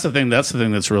 Yeah. That's the thing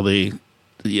that's really.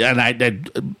 Yeah, and I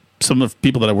some of the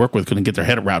people that I work with couldn't get their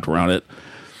head wrapped around it.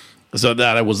 So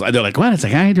they're like, what? It's a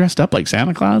guy dressed up like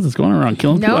Santa Claus that's going around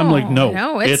killing people? I'm like,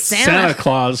 no, it's Santa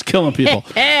Claus killing people.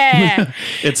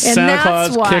 It's Santa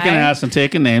Claus kicking ass and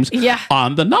taking names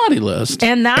on the naughty list.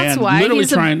 And that's why literally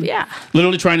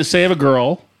trying to save a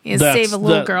girl. Save a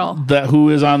little girl. Who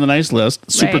is on the nice list.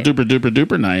 Super duper duper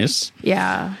duper nice.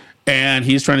 Yeah. And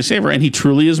he's trying to save her. And he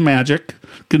truly is magic.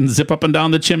 Can zip up and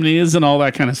down the chimneys and all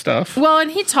that kind of stuff. Well,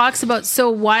 and he talks about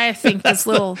why I think this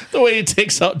little the way he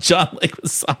takes out John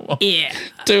Leguizamo. Yeah,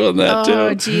 doing that too.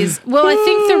 Oh, geez. Well, I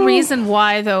think the reason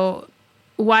why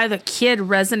the kid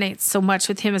resonates so much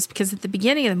with him is because at the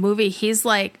beginning of the movie, he's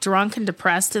like drunk and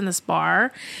depressed in this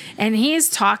bar, and he's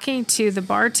talking to the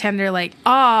bartender like,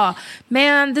 "Oh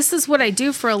man, this is what I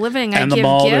do for a living. I give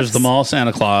gifts." There's the mall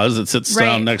Santa Claus that sits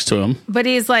down next to him. But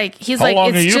how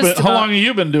long have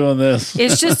you been doing this?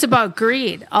 It's just about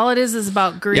greed. All it is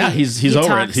about greed. Yeah, he's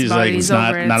over it. He's like, it's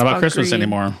not about Christmas greed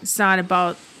anymore. It's not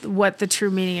about what the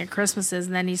true meaning of Christmas is.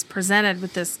 And then he's presented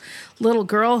with this little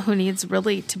girl who needs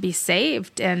really to be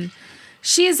saved. And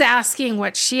she is asking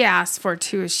what she asked for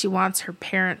too, is she wants her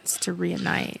parents to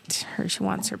reunite.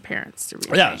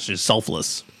 Yeah, she's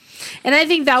selfless. And I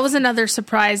think that was another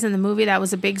surprise in the movie. That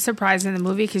was a big surprise in the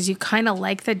movie because you kind of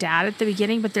like the dad at the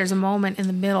beginning, but there's a moment in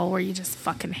the middle where you just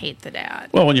fucking hate the dad.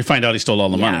 Well, when you find out he stole all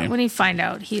the money. When you find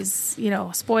out he's,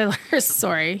 spoilers,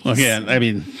 sorry. Well, yeah, I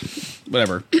mean,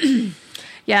 whatever.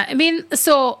 Yeah, I mean,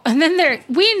 so, and then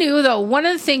we knew, though, one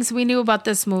of the things we knew about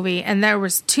this movie, and there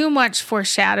was too much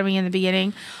foreshadowing in the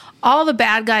beginning, all the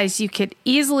bad guys you could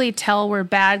easily tell were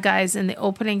bad guys in the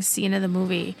opening scene of the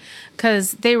movie,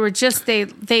 because they were just, they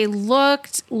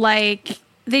looked like,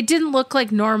 they didn't look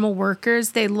like normal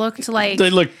workers. They looked like... They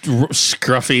looked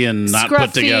scruffy and not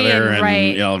put together. And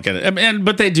right. You know, get it.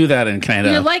 But they do that in kind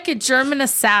of... You're like a German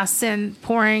assassin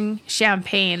pouring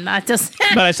champagne. That doesn't...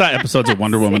 But I saw episodes of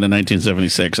Wonder Woman in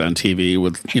 1976 on TV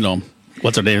with, you know,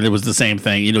 what's her name? It was the same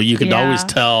thing. You know, you could always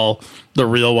tell the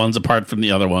real ones apart from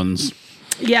the other ones.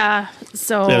 Yeah,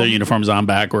 so... They had their uniforms on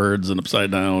backwards and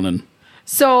upside down. And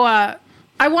so,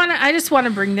 I just want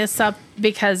to bring this up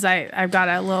because I've got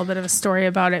a little bit of a story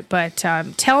about it. But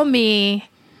tell me,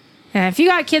 if you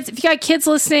got kids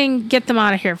listening, get them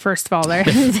out of here. First of all, there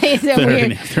any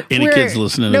kids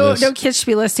listening to this? No kids should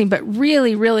be listening. But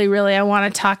really, really, really, I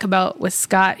want to talk about with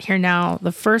Scott here now.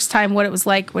 The first time, what it was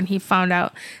like when he found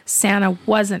out Santa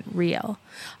wasn't real.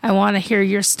 I want to hear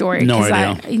your story. No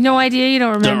idea. No idea. You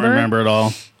don't remember? Don't remember at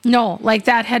all. No, like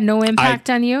that had no impact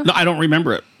on you. No, I don't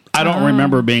remember it. I don't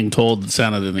remember being told that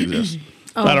Santa didn't exist.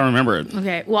 I don't remember it.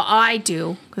 Okay, well, I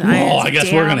do. I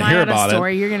guess we're going to hear about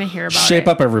it. You're going to hear about it. Shape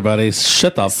up, everybody.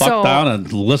 Shut the fuck down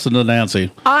and listen to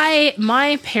Nancy.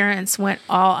 My parents went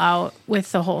all out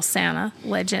with the whole Santa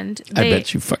legend. I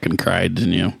bet you fucking cried,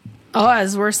 didn't you? Oh, it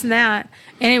was worse than that.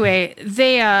 Anyway,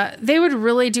 they would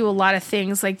really do a lot of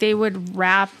things. Like they would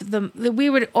wrap them. We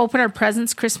would open our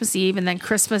presents Christmas Eve, and then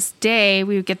Christmas Day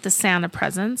we would get the Santa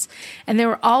presents, and they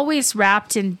were always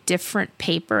wrapped in different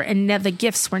paper. And the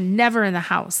gifts were never in the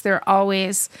house. They're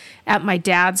always at my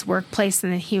dad's workplace,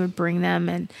 and then he would bring them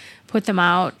and put them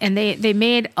out. And they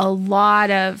made a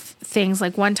lot of things.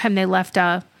 Like one time they left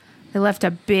a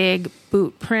big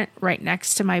boot print right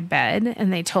next to my bed,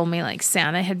 and they told me like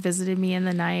Santa had visited me in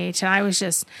the night, and I was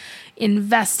just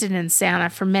invested in Santa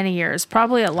for many years,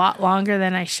 probably a lot longer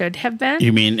than I should have been.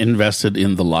 You mean invested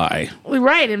in the lie?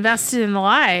 Right, invested in the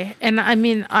lie. And I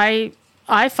mean, I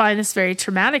find this very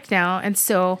traumatic now, and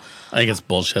so I think it's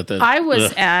bullshit. That I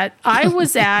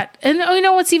was at, and you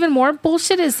know what's even more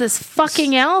bullshit is this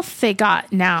fucking elf they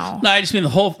got now. No, I just mean the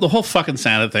whole fucking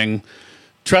Santa thing.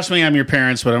 Trust me, I'm your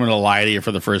parents, but I'm going to lie to you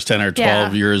for the first 10 or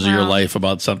 12 years of your life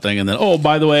about something. And then, oh,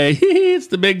 by the way, it's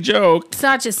the big joke. It's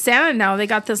not just Santa now. They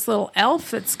got this little elf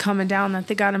that's coming down that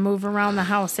they got to move around the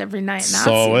house every night.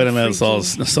 So, wait a minute.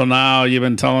 So now you've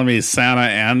been telling me Santa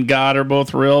and God are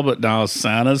both real, but now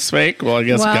Santa's fake? Well, I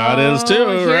guess God is too,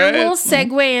 right? We'll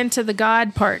segue into the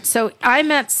God part. So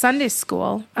I'm at Sunday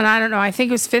school, and I don't know, I think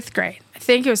it was 5th grade.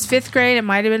 It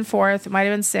might have been 4th, it might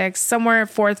have been 6th, somewhere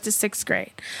 4th to 6th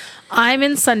grade. I'm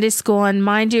in Sunday school, and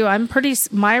mind you,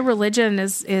 my religion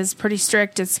is pretty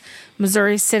strict. It's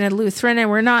Missouri Synod Lutheran, and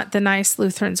we're not the nice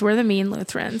Lutherans. We're the mean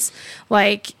Lutherans.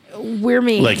 Like, we're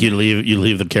mean. Like you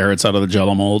leave the carrots out of the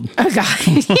Jell-O mold. Oh God!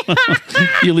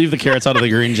 You leave the carrots out of the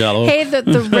green Jell-O. Hey,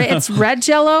 it's red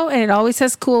Jell-O, and it always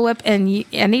has Cool Whip. And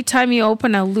anytime you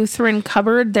open a Lutheran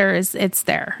cupboard, it's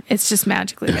there. It's just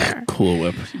magically there. Cool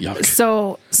Whip. Yuck.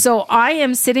 So I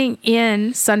am sitting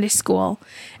in Sunday school.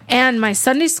 And my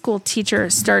Sunday school teacher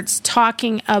starts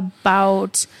talking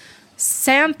about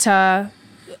Santa,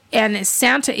 and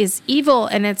Santa is evil,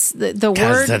 and it's the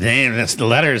word. The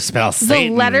letters spell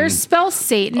Satan. The letters spell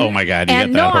Satan. Oh my God! You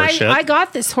get that horse shit? I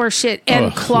got this horse shit.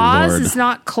 And Claus is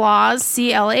not Claus,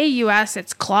 Claus.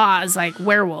 It's Claus, like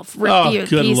werewolf. Rip you to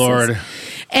good pieces. Lord!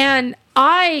 And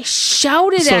I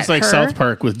shouted at her. So it's like South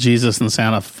Park with Jesus and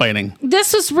Santa fighting.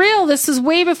 This is real. This is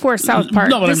way before South Park.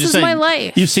 No, but this I'm just is saying, my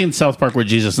life. You've seen South Park where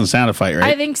Jesus and Santa fight, right?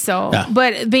 I think so. Yeah.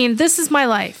 But I mean, this is my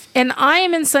life. And I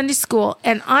am in Sunday school,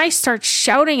 and I start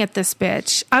shouting at this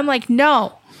bitch. I'm like,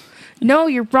 no,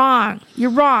 you're wrong.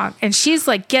 You're wrong. And she's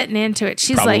like getting into it.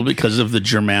 She's probably like, because of the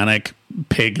Germanic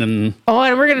pagan. Oh,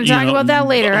 and we're going to talk about that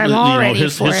later. I'm all ready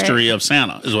his for history it. of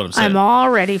Santa is what I'm saying. I'm all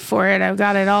ready for it. I've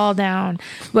got it all down.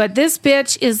 But this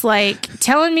bitch is like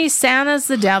telling me Santa's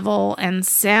the devil, and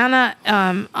Santa,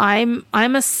 I'm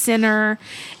a sinner.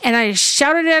 And I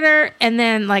shouted at her, and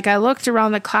then like I looked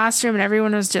around the classroom, and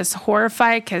everyone was just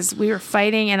horrified because we were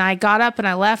fighting. And I got up and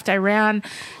I left. I ran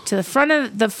to the front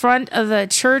of the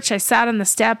church. I sat on the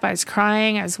step. I was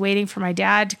crying. I was waiting for my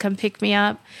dad to come pick me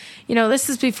up. You know, this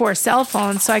is before cell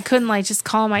phones, so I couldn't like just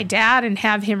call my dad and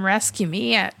have him rescue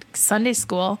me at Sunday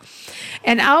school.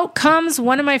 And out comes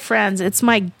one of my friends. It's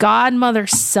my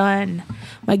godmother's son.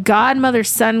 My godmother's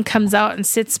son comes out and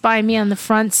sits by me on the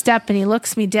front step, and he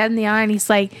looks me dead in the eye, and he's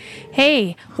like,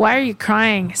 "Hey, why are you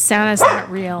crying? Santa's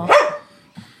not real."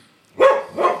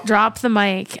 Drop the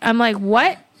mic. I'm like,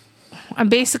 "What? I'm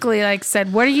basically like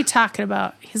said, what are you talking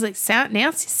about? He's like,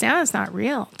 Nancy, Santa's not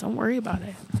real. Don't worry about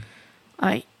it.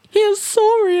 He is so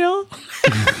real.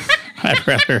 I'd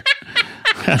rather,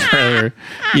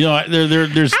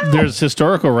 there's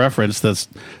historical reference that's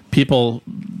people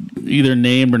either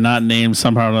named or not named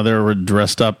somehow or another were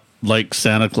dressed up like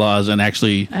Santa Claus and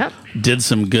actually did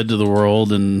some good to the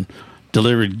world and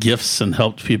delivered gifts and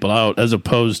helped people out, as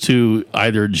opposed to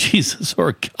either Jesus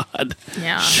or God.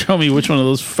 Yeah. Show me which one of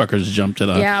those fuckers jumped in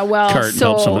a cart and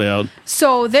helped somebody out.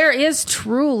 So there is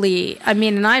truly,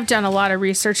 and I've done a lot of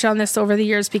research on this over the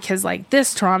years because like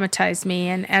this traumatized me.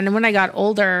 And when I got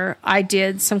older, I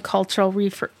did some cultural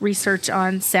research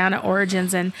on Santa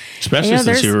origins. And especially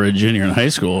since you were a junior in high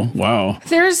school. Wow.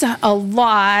 There's a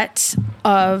lot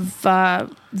of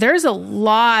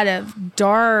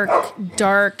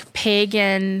dark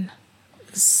pagan,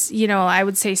 I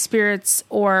would say spirits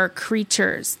or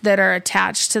creatures that are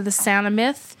attached to the Santa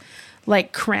myth,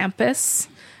 like Krampus.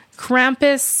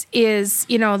 Krampus is,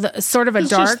 the sort of a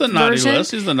dark version.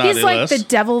 He's the naughty He's like list. the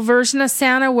devil version of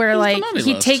Santa, where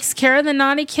he takes care of the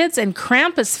naughty kids. And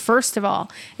Krampus, first of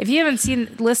all, if you haven't seen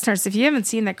the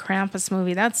Krampus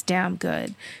movie, that's damn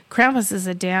good. Krampus is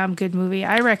a damn good movie.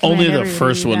 I recommend only the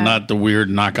first one, not the weird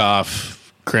knockoff.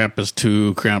 Krampus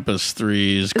 2, Krampus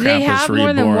 3s, Krampus they have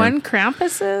Reborn. More than one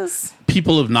Krampuses?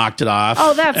 People have knocked it off.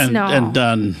 Oh, that's and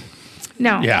done.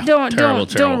 No, yeah,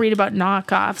 don't read about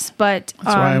knockoffs. But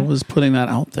that's why I was putting that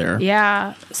out there.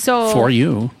 Yeah, so for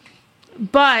you.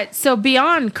 But so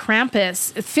beyond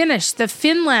Krampus, the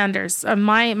Finlanders.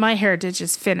 My heritage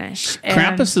is Finnish.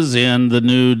 Krampus is in the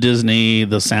new Disney,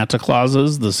 the Santa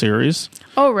Clauses, the series.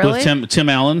 Oh, really? With Tim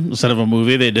Allen, instead of a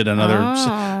movie, they did another.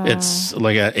 Oh. It's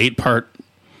like an 8-part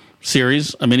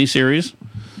series, a mini series.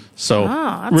 So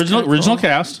original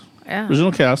cast. Yeah.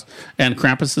 Original cast, and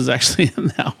Krampus is actually in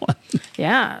that one.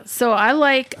 Yeah, so I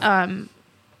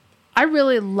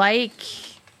really like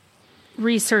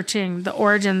researching the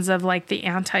origins of like the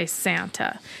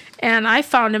anti-Santa, and I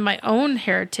found in my own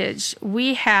heritage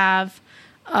we have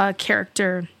a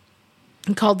character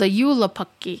called the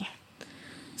Juhlapukki.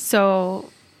 So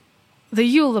the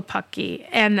Juhlapukki,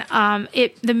 and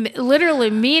the literally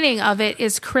meaning of it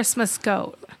is Christmas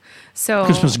goat. So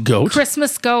Christmas goat?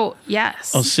 Christmas goat,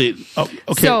 yes. Oh, see. Oh,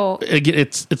 okay. So,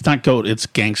 it's not goat, it's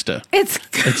gangsta.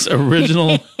 It's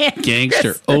original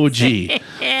gangster, OG.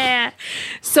 Yeah.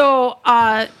 So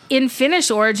in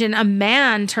Finnish origin, a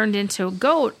man turned into a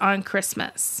goat on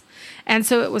Christmas. And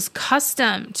so it was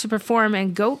custom to perform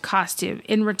in goat costume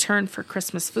in return for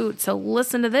Christmas food. So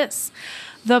listen to this.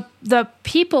 The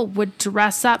people would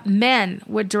dress up, men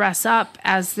would dress up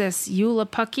as this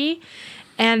Juhlapukki.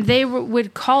 And they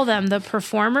would call them the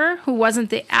performer, who wasn't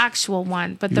the actual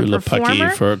one, but the performer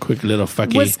for a quick little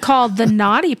fucky was called the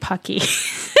naughty pucky.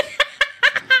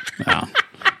 Wow,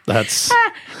 that's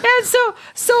and so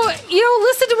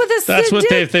listen to what this. That's what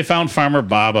they found Farmer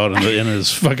Bob out in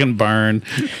his fucking barn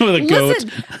with a goat.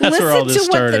 That's where all this started. Listen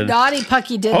to what the naughty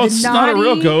pucky did. Oh, it's not a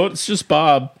real goat. It's just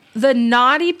Bob. The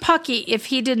naughty pucky, if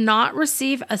he did not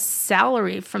receive a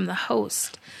salary from the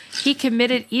host, he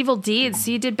committed evil deeds.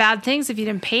 He did bad things if you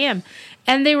didn't pay him.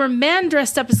 And they were men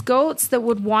dressed up as goats that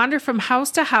would wander from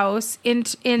house to house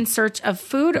in search of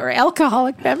food or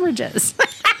alcoholic beverages.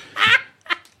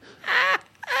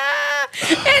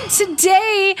 And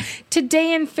today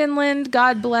in Finland,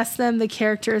 God bless them, the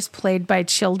character is played by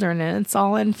children, and it's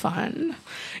all in fun.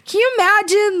 Can you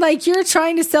imagine, like, you're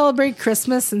trying to celebrate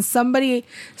Christmas and some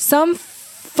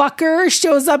fucker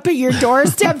shows up at your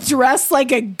doorstep dressed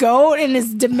like a goat and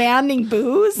is demanding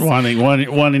booze? Wanting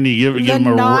to give him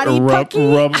a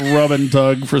rub and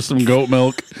tug for some goat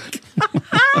milk.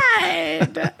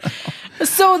 God.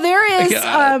 So there is,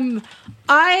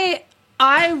 I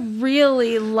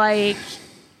really like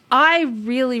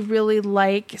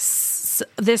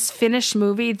this Finnish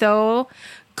movie, though,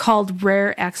 called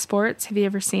Rare Exports. Have you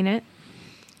ever seen it?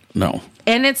 No.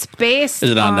 And it's based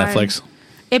Is it on Netflix?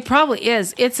 It probably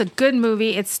is. It's a good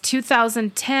movie. It's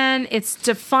 2010. It's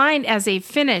defined as a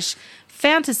Finnish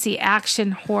fantasy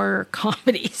action horror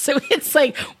comedy. So it's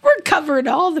like we're covering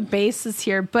all the bases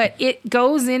here, but it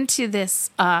goes into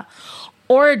this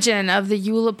origin of the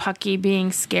Juhlapukki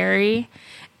being scary,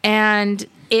 and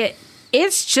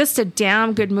it's just a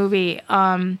damn good movie.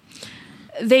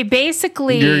 They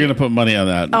basically... You're going to put money on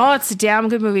that. Oh, it's a damn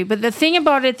good movie. But the thing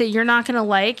about it that you're not going to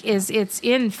like is it's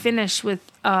in Finnish with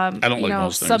I don't like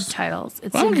most subtitles. I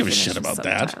don't give a shit about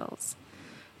that.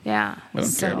 Yeah. I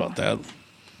don't care about that.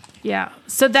 Yeah.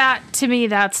 So that, to me,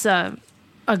 that's a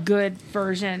good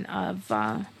version of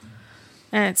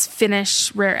and it's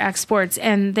Finnish rare exports.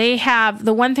 And they have,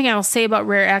 the one thing I will say about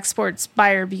rare exports,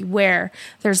 buyer beware,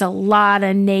 there's a lot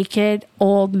of naked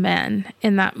old men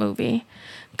in that movie.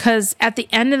 Because at the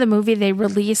end of the movie, they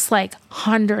release like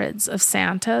hundreds of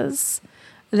Santas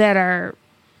that are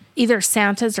either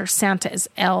Santas or Santa's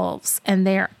elves, and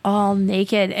they're all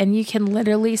naked, and you can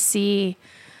literally see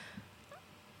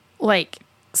like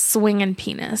swinging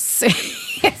penis.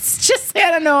 It's just,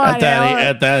 I don't know.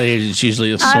 At that age, it's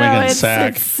usually a swinging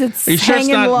sack. It's Are you sure it's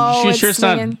hanging not? low. You sure it's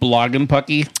not blogging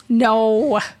pucky?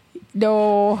 No.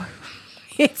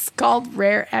 It's called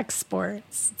Rare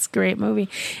Exports. It's a great movie.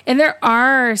 And there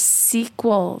are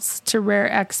sequels to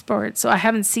Rare Exports, so I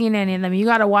haven't seen any of them. You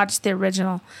got to watch the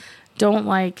original.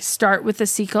 Don't start with the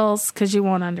sequels because you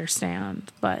won't understand.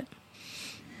 But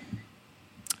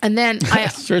and then I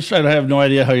have no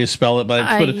idea how you spell it, but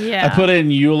I put in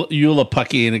Eula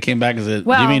Pucky and it came back as do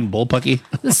you mean bull pucky?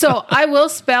 So I will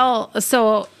spell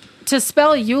to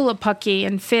spell Eula Pucky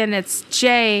in Finn, it's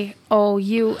JOULUPUKKI.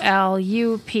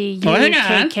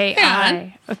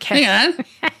 Okay. Hang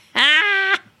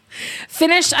on.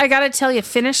 Finnish, I gotta tell you,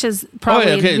 Finnish is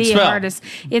probably the hardest.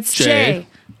 It's JOULUPUKKI.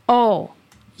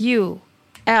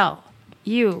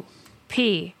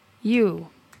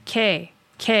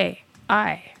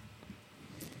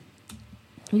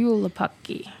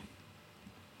 Eulapukki.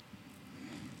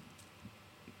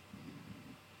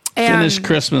 Finnish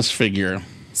Christmas figure.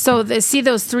 So see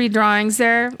those 3 drawings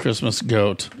there? Christmas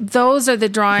goat. Those are the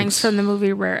drawings from the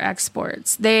movie Rare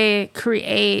Exports. They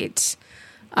create,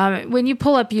 when you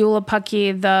pull up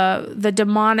Eulapukki, the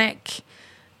demonic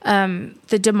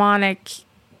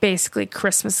basically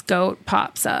Christmas goat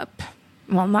pops up.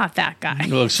 Well, not that guy. It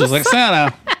looks just like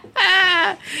Santa.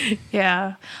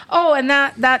 Yeah. Oh, and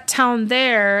that town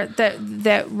there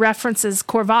that references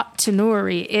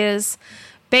Korvatunuri is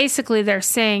basically they're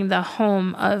saying the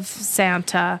home of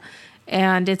Santa,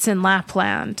 and it's in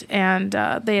Lapland, and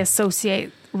they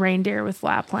associate reindeer with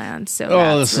Lapland.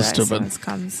 So this is stupid.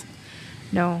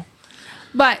 No,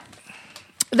 but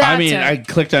I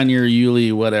clicked on your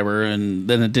Yuli whatever, and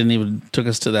then it didn't even took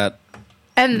us to that.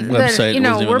 And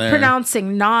website. We're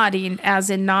pronouncing naughty as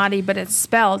in naughty, but it's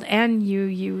spelled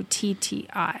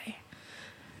Nuutti.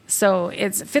 So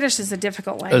it's Finnish is a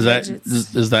difficult language.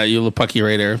 Is that Eulapukki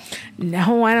right there?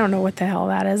 No, I don't know what the hell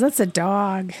that is. That's a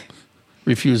dog.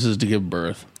 Refuses to give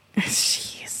birth.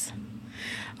 Jeez.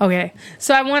 Okay,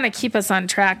 so I want to keep us on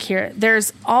track here.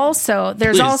 There's also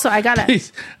I gotta.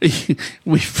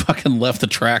 We fucking left the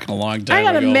track a long time. I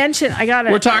gotta mention.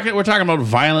 We're talking about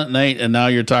Violent Night, and now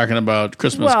you're talking about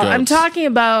Christmas. Well, goats. I'm talking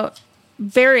about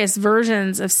various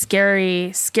versions of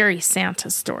scary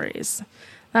Santa stories.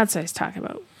 That's what I was talking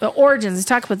about. The origins. I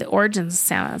talk about the origins of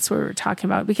Santa. That's what we were talking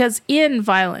about. Because in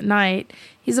Violent Night,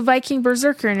 he's a Viking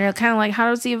berserker, and you're kind of like,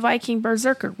 how is he a Viking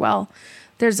berserker? Well,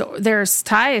 there's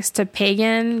ties to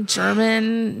pagan,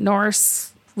 German,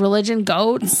 Norse religion,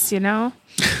 goats.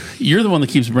 You're the one that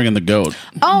keeps bringing the goat.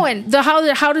 Oh, and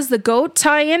how does the goat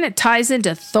tie in? It ties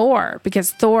into Thor,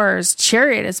 because Thor's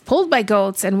chariot is pulled by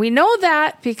goats, and we know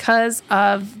that because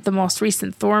of the most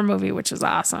recent Thor movie, which is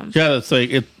awesome. Yeah, it's like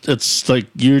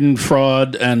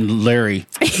Judenfraud and Larry.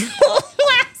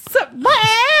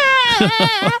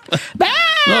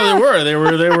 No, they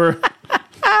were.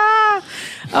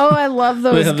 Oh, I love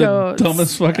those goats. The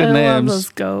dumbest fucking names. I love those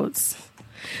goats.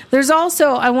 There's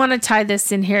also, I want to tie this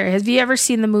in here. Have you ever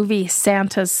seen the movie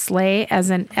Santa's Sleigh, as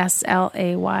in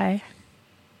SLAY?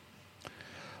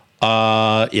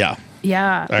 Yeah.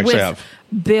 Yeah. Actually, I have.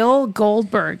 Bill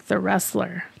Goldberg, the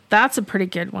wrestler. That's a pretty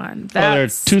good one. They're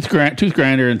Tooth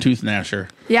Grinder and Tooth Gnasher.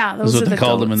 Yeah, those is what are they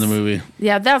called them in the goats. movie.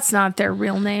 Yeah, that's not their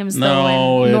real names, no,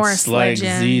 though. In Norse it's like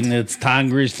legend. It's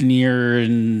Tangrisnir,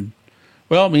 and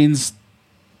it means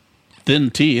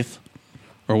thin teeth,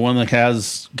 or one that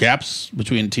has gaps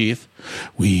between teeth.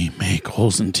 We make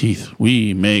holes in teeth.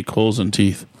 We make holes in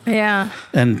teeth. Yeah.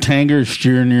 And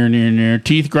Tanger near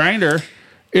Teeth Grinder.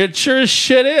 It sure as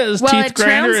shit is. Well, teeth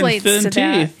grinder and thin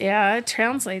teeth. That. Yeah, it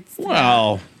translates. To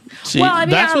well, see,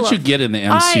 that's what you get in the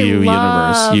MCU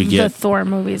universe. You get the Thor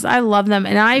movies. I love them,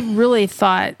 and I really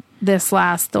thought this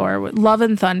last Thor, Love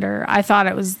and Thunder, I thought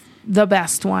it was the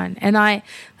best one, and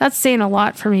that's saying a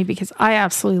lot for me because I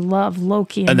absolutely love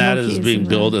Loki, and that is being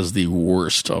billed as the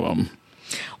worst of them.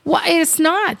 Well, it's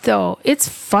not though. It's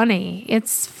funny.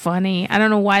 I don't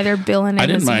know why they're billing it. I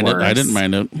didn't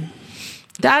mind it.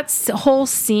 That whole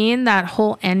scene, that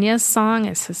whole Enya song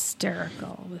is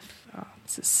hysterical.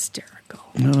 It's hysterical.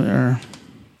 No, they are.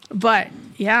 But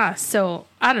yeah, so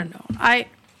I don't know. I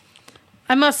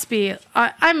I must be.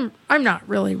 I'm not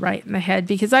really right in the head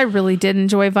because I really did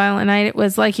enjoy Violent Night. It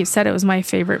was like you said, it was my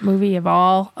favorite movie of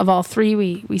all three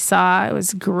we saw. It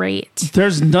was great.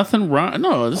 There's nothing wrong.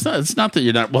 No, it's not that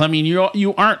you're not. Well, I mean,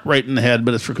 you aren't right in the head,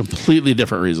 but it's for completely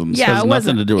different reasons. Yeah, it has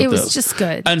nothing to do with this. It was just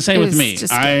good. And same with me.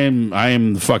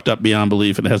 I'm fucked up beyond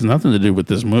belief. It has nothing to do with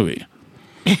this movie.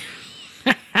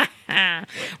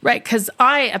 Right, because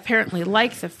I apparently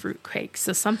like the Fruitquake,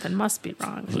 so something must be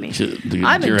wrong with me.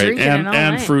 I've been drinking it all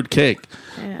and night. Fruitcake.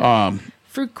 Yeah.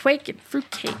 Fruitquake and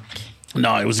Fruitcake.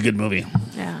 No, it was a good movie.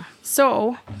 Yeah.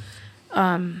 So,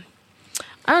 I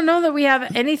don't know that we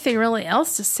have anything really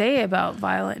else to say about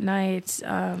Violent Night,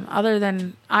 other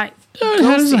than it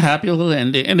has a happy little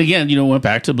ending. And again, went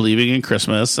back to believing in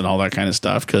Christmas and all that kind of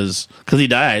stuff because he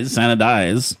dies, Santa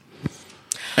dies.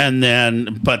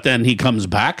 And but then he comes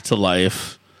back to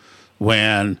life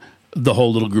when the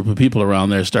whole little group of people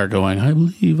around there start going, I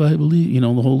believe,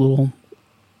 the whole little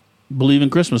believe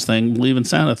in Christmas thing, believe in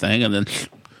Santa thing. And then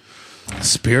the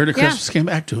spirit of Christmas came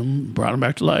back to him, brought him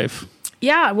back to life.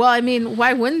 Yeah, well, I mean,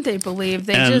 why wouldn't they believe?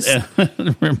 And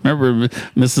remember,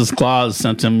 Mrs. Claus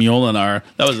sent him Mjolnir.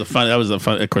 That was a fun.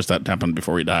 Of course, that happened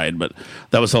before he died, but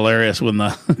that was hilarious when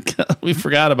we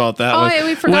forgot about that. Oh, yeah,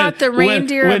 we forgot the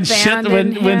reindeer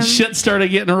abandoned him. When shit started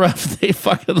getting rough, they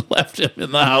fucking left him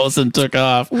in the house and took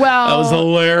off. Well, that was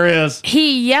hilarious.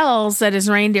 He yells at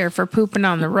his reindeer for pooping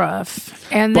on the roof,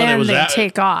 and then they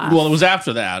take off. Well, it was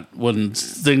after that when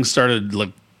things started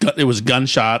it was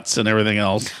gunshots and everything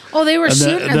else. Oh, they were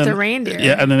shooting at the reindeer.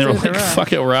 Yeah, and then they were like,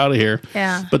 fuck it, we're out of here.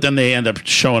 Yeah. But then they end up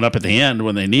showing up at the end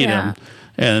when they need him.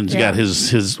 And he got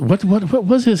his what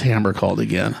was his hammer called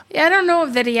again? Yeah, I don't know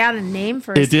that he had a name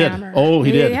for his hammer. Oh,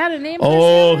 he did. He had a name for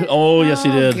his hammer? Oh, yes,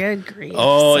 he did. Good grief.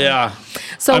 Oh, yeah.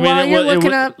 So while you're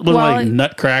looking up... like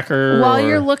Nutcracker. While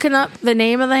you're looking up the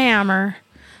name of the hammer...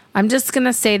 I'm just going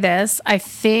to say this. I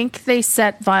think they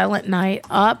set Violent Night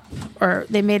up, or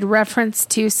they made reference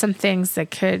to some things that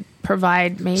could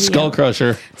provide maybe... Skull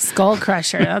Crusher. Skull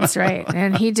Crusher, that's right.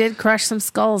 And he did crush some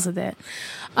skulls with it.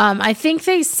 I think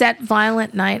they set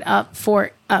Violent Night up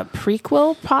for a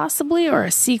prequel, possibly, or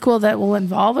a sequel that will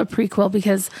involve a prequel,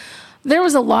 because there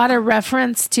was a lot of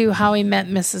reference to how he met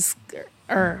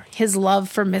or his love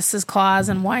for Mrs. Claus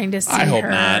and wanting to see her. I hope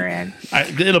not. And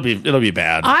it'll be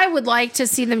bad. I would like to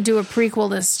see them do a prequel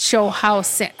to show how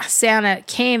Santa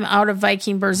came out of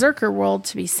Viking Berserker world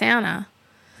to be Santa.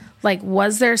 Like,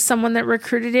 was there someone that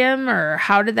recruited him, or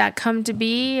how did that come to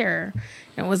be, or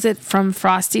was it from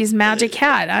Frosty's magic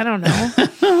hat? I don't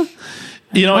know.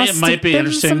 It might be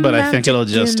interesting, but I think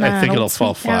it'll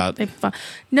fall flat.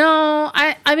 No,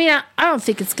 I mean, I don't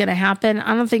think it's going to happen.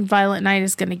 I don't think Violent Night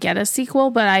is going to get a sequel,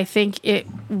 but I think it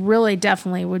really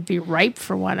definitely would be ripe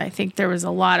for one. I think there was a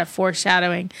lot of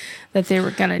foreshadowing that they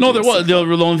were going to do. No, there was. The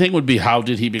only thing would be, how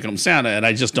did he become Santa? And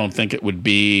I just don't think it would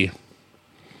be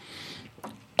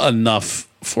enough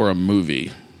for a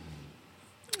movie,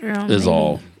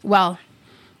 all. Well...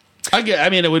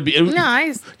 it would be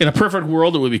in a perfect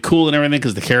world. It would be cool and everything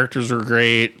because the characters are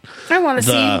great. I want to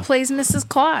see who plays Mrs.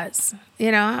 Claus.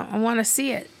 I want to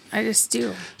see it. I just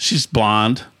do. She's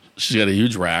blonde. She's got a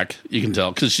huge rack. You can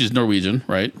tell because she's Norwegian,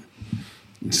 right?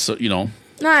 So No,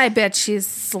 I bet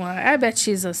she's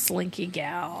a slinky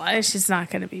gal. She's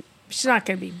not going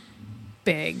to be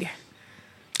big.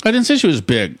 I didn't say she was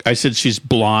big. I said she's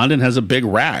blonde and has a big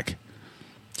rack.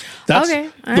 Okay.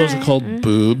 Those are called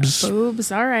boobs.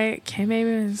 Boobs. All right. Okay, maybe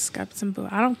it's got some boobs.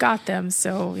 I don't got them,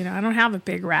 so I don't have a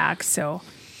big rack, so.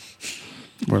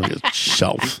 More like a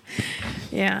shelf.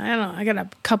 Yeah, I don't know. I got a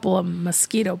couple of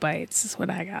mosquito bites. Is what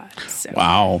I got. So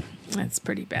wow. That's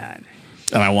pretty bad.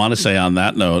 And I want to say on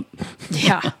that note.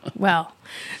 Yeah. Well.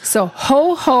 So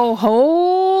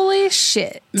holy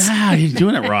shit. Nah, you're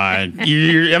doing it wrong.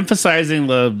 You're emphasizing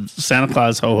the Santa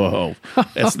Claus ho.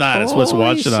 It's not. It's what's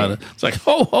watching on it. It's like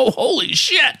holy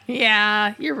shit.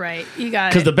 Yeah, you're right. You got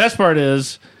it. Because the best part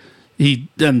is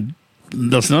and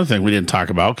that's another thing we didn't talk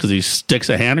about, because he sticks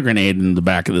a hand grenade in the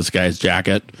back of this guy's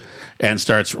jacket and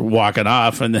starts walking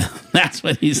off, and then that's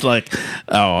when he's like,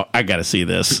 "Oh, I got to see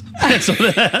this." That's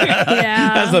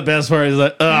the best part. He's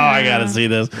like, "Oh, I got to see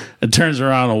this," and turns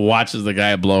around and watches the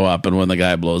guy blow up. And when the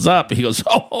guy blows up, he goes,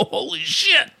 "Oh, holy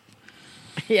shit!"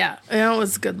 Yeah, it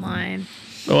was a good line.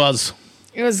 It was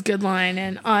a good line,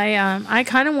 and I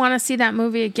kind of want to see that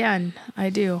movie again. I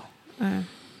do.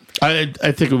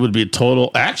 I think it would be a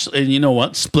total. Actually, and you know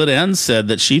what? Split End said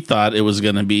that she thought it was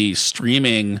going to be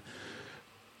streaming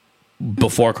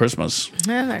before Christmas.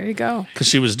 Yeah, there you go. Because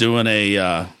she was doing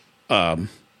a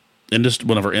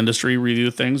one of her industry review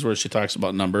things where she talks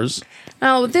about numbers.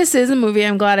 Oh, this is a movie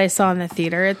I'm glad I saw in the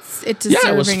theater. It's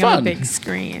deserving was of a fun. big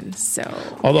screen. So,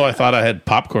 Although I thought I had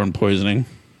popcorn poisoning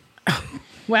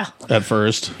well, at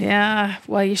first. yeah.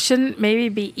 Well, you shouldn't maybe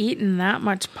be eating that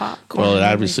much popcorn. Well, every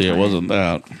obviously it time. wasn't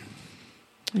that.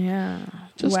 Yeah.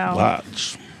 Just well,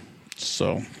 lots.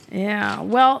 So yeah.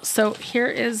 Well, so here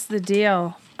is the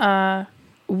deal.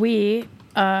 We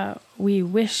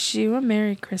wish you a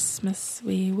Merry Christmas.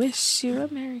 We wish you a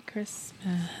Merry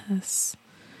Christmas.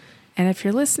 And if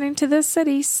you're listening to this at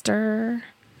Easter,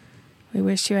 we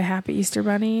wish you a happy Easter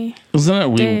Bunny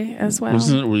day as well.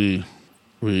 Isn't it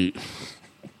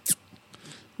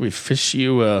we fish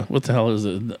you? What the hell is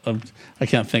it? I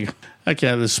can't think. I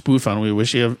can't have a spoof on We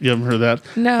Wish You. You haven't heard that?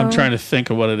 No. I'm trying to think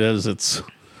of what it is. It's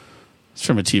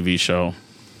from a TV show.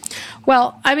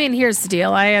 Well, I mean, here's the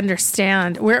deal. I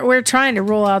understand. We're trying to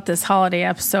roll out this holiday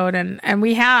episode, and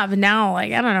we have now,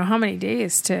 like, I don't know how many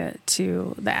days to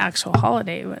the actual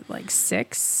holiday, but like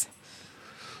 6.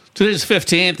 Today's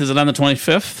 15th. Is it on the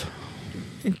 25th?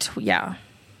 Yeah.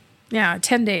 Yeah,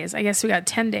 10 days. I guess we got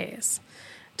 10 days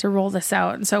to roll this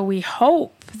out. And so we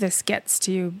hope this gets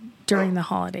to you during the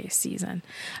holiday season.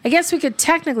 I guess we could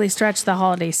technically stretch the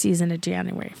holiday season to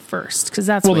January 1st, because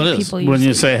that's what people usually when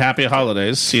you say happy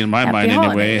holidays. See, in my mind anyway,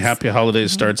 holidays. happy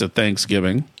holidays starts at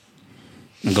Thanksgiving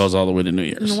and goes all the way to New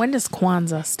Year's. And when does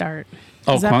Kwanzaa start?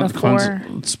 Oh, Is that before?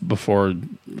 Kwanzaa, it's before.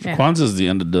 Yeah. Kwanzaa is the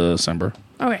end of December.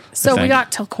 Okay, so we think.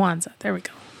 got till Kwanzaa. There we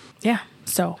go. Yeah.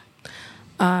 So,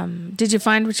 did you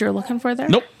find what you were looking for there?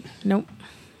 Nope.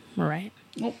 All right.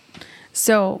 Nope.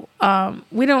 So,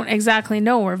 we don't exactly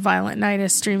know where Violent Night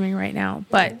is streaming right now,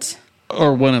 but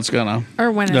Or when it's gonna.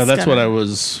 yeah, that's what I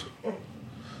was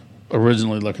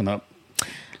originally looking up.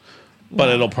 But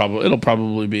it'll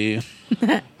probably be.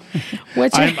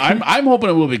 Which I'm hoping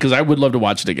it will be, because I would love to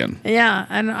watch it again. yeah,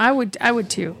 and I would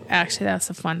too. Actually, that's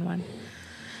a fun one.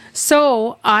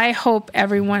 So I hope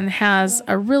everyone has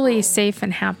a really safe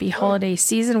and happy holiday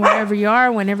season wherever you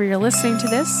are, whenever you're listening to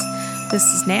this. This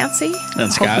is Nancy.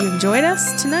 And Scott. Hope you enjoyed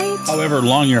us tonight. However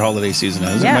long your holiday season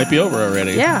is, Yeah. it might be over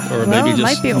already. Yeah, Or well, maybe it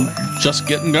might be over. just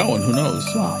getting going. Who knows?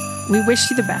 Well, we wish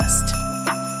you the best.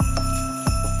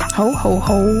 Ho, ho,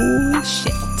 ho,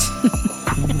 shit.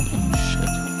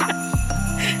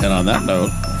 And on that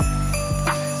note,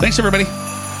 thanks everybody.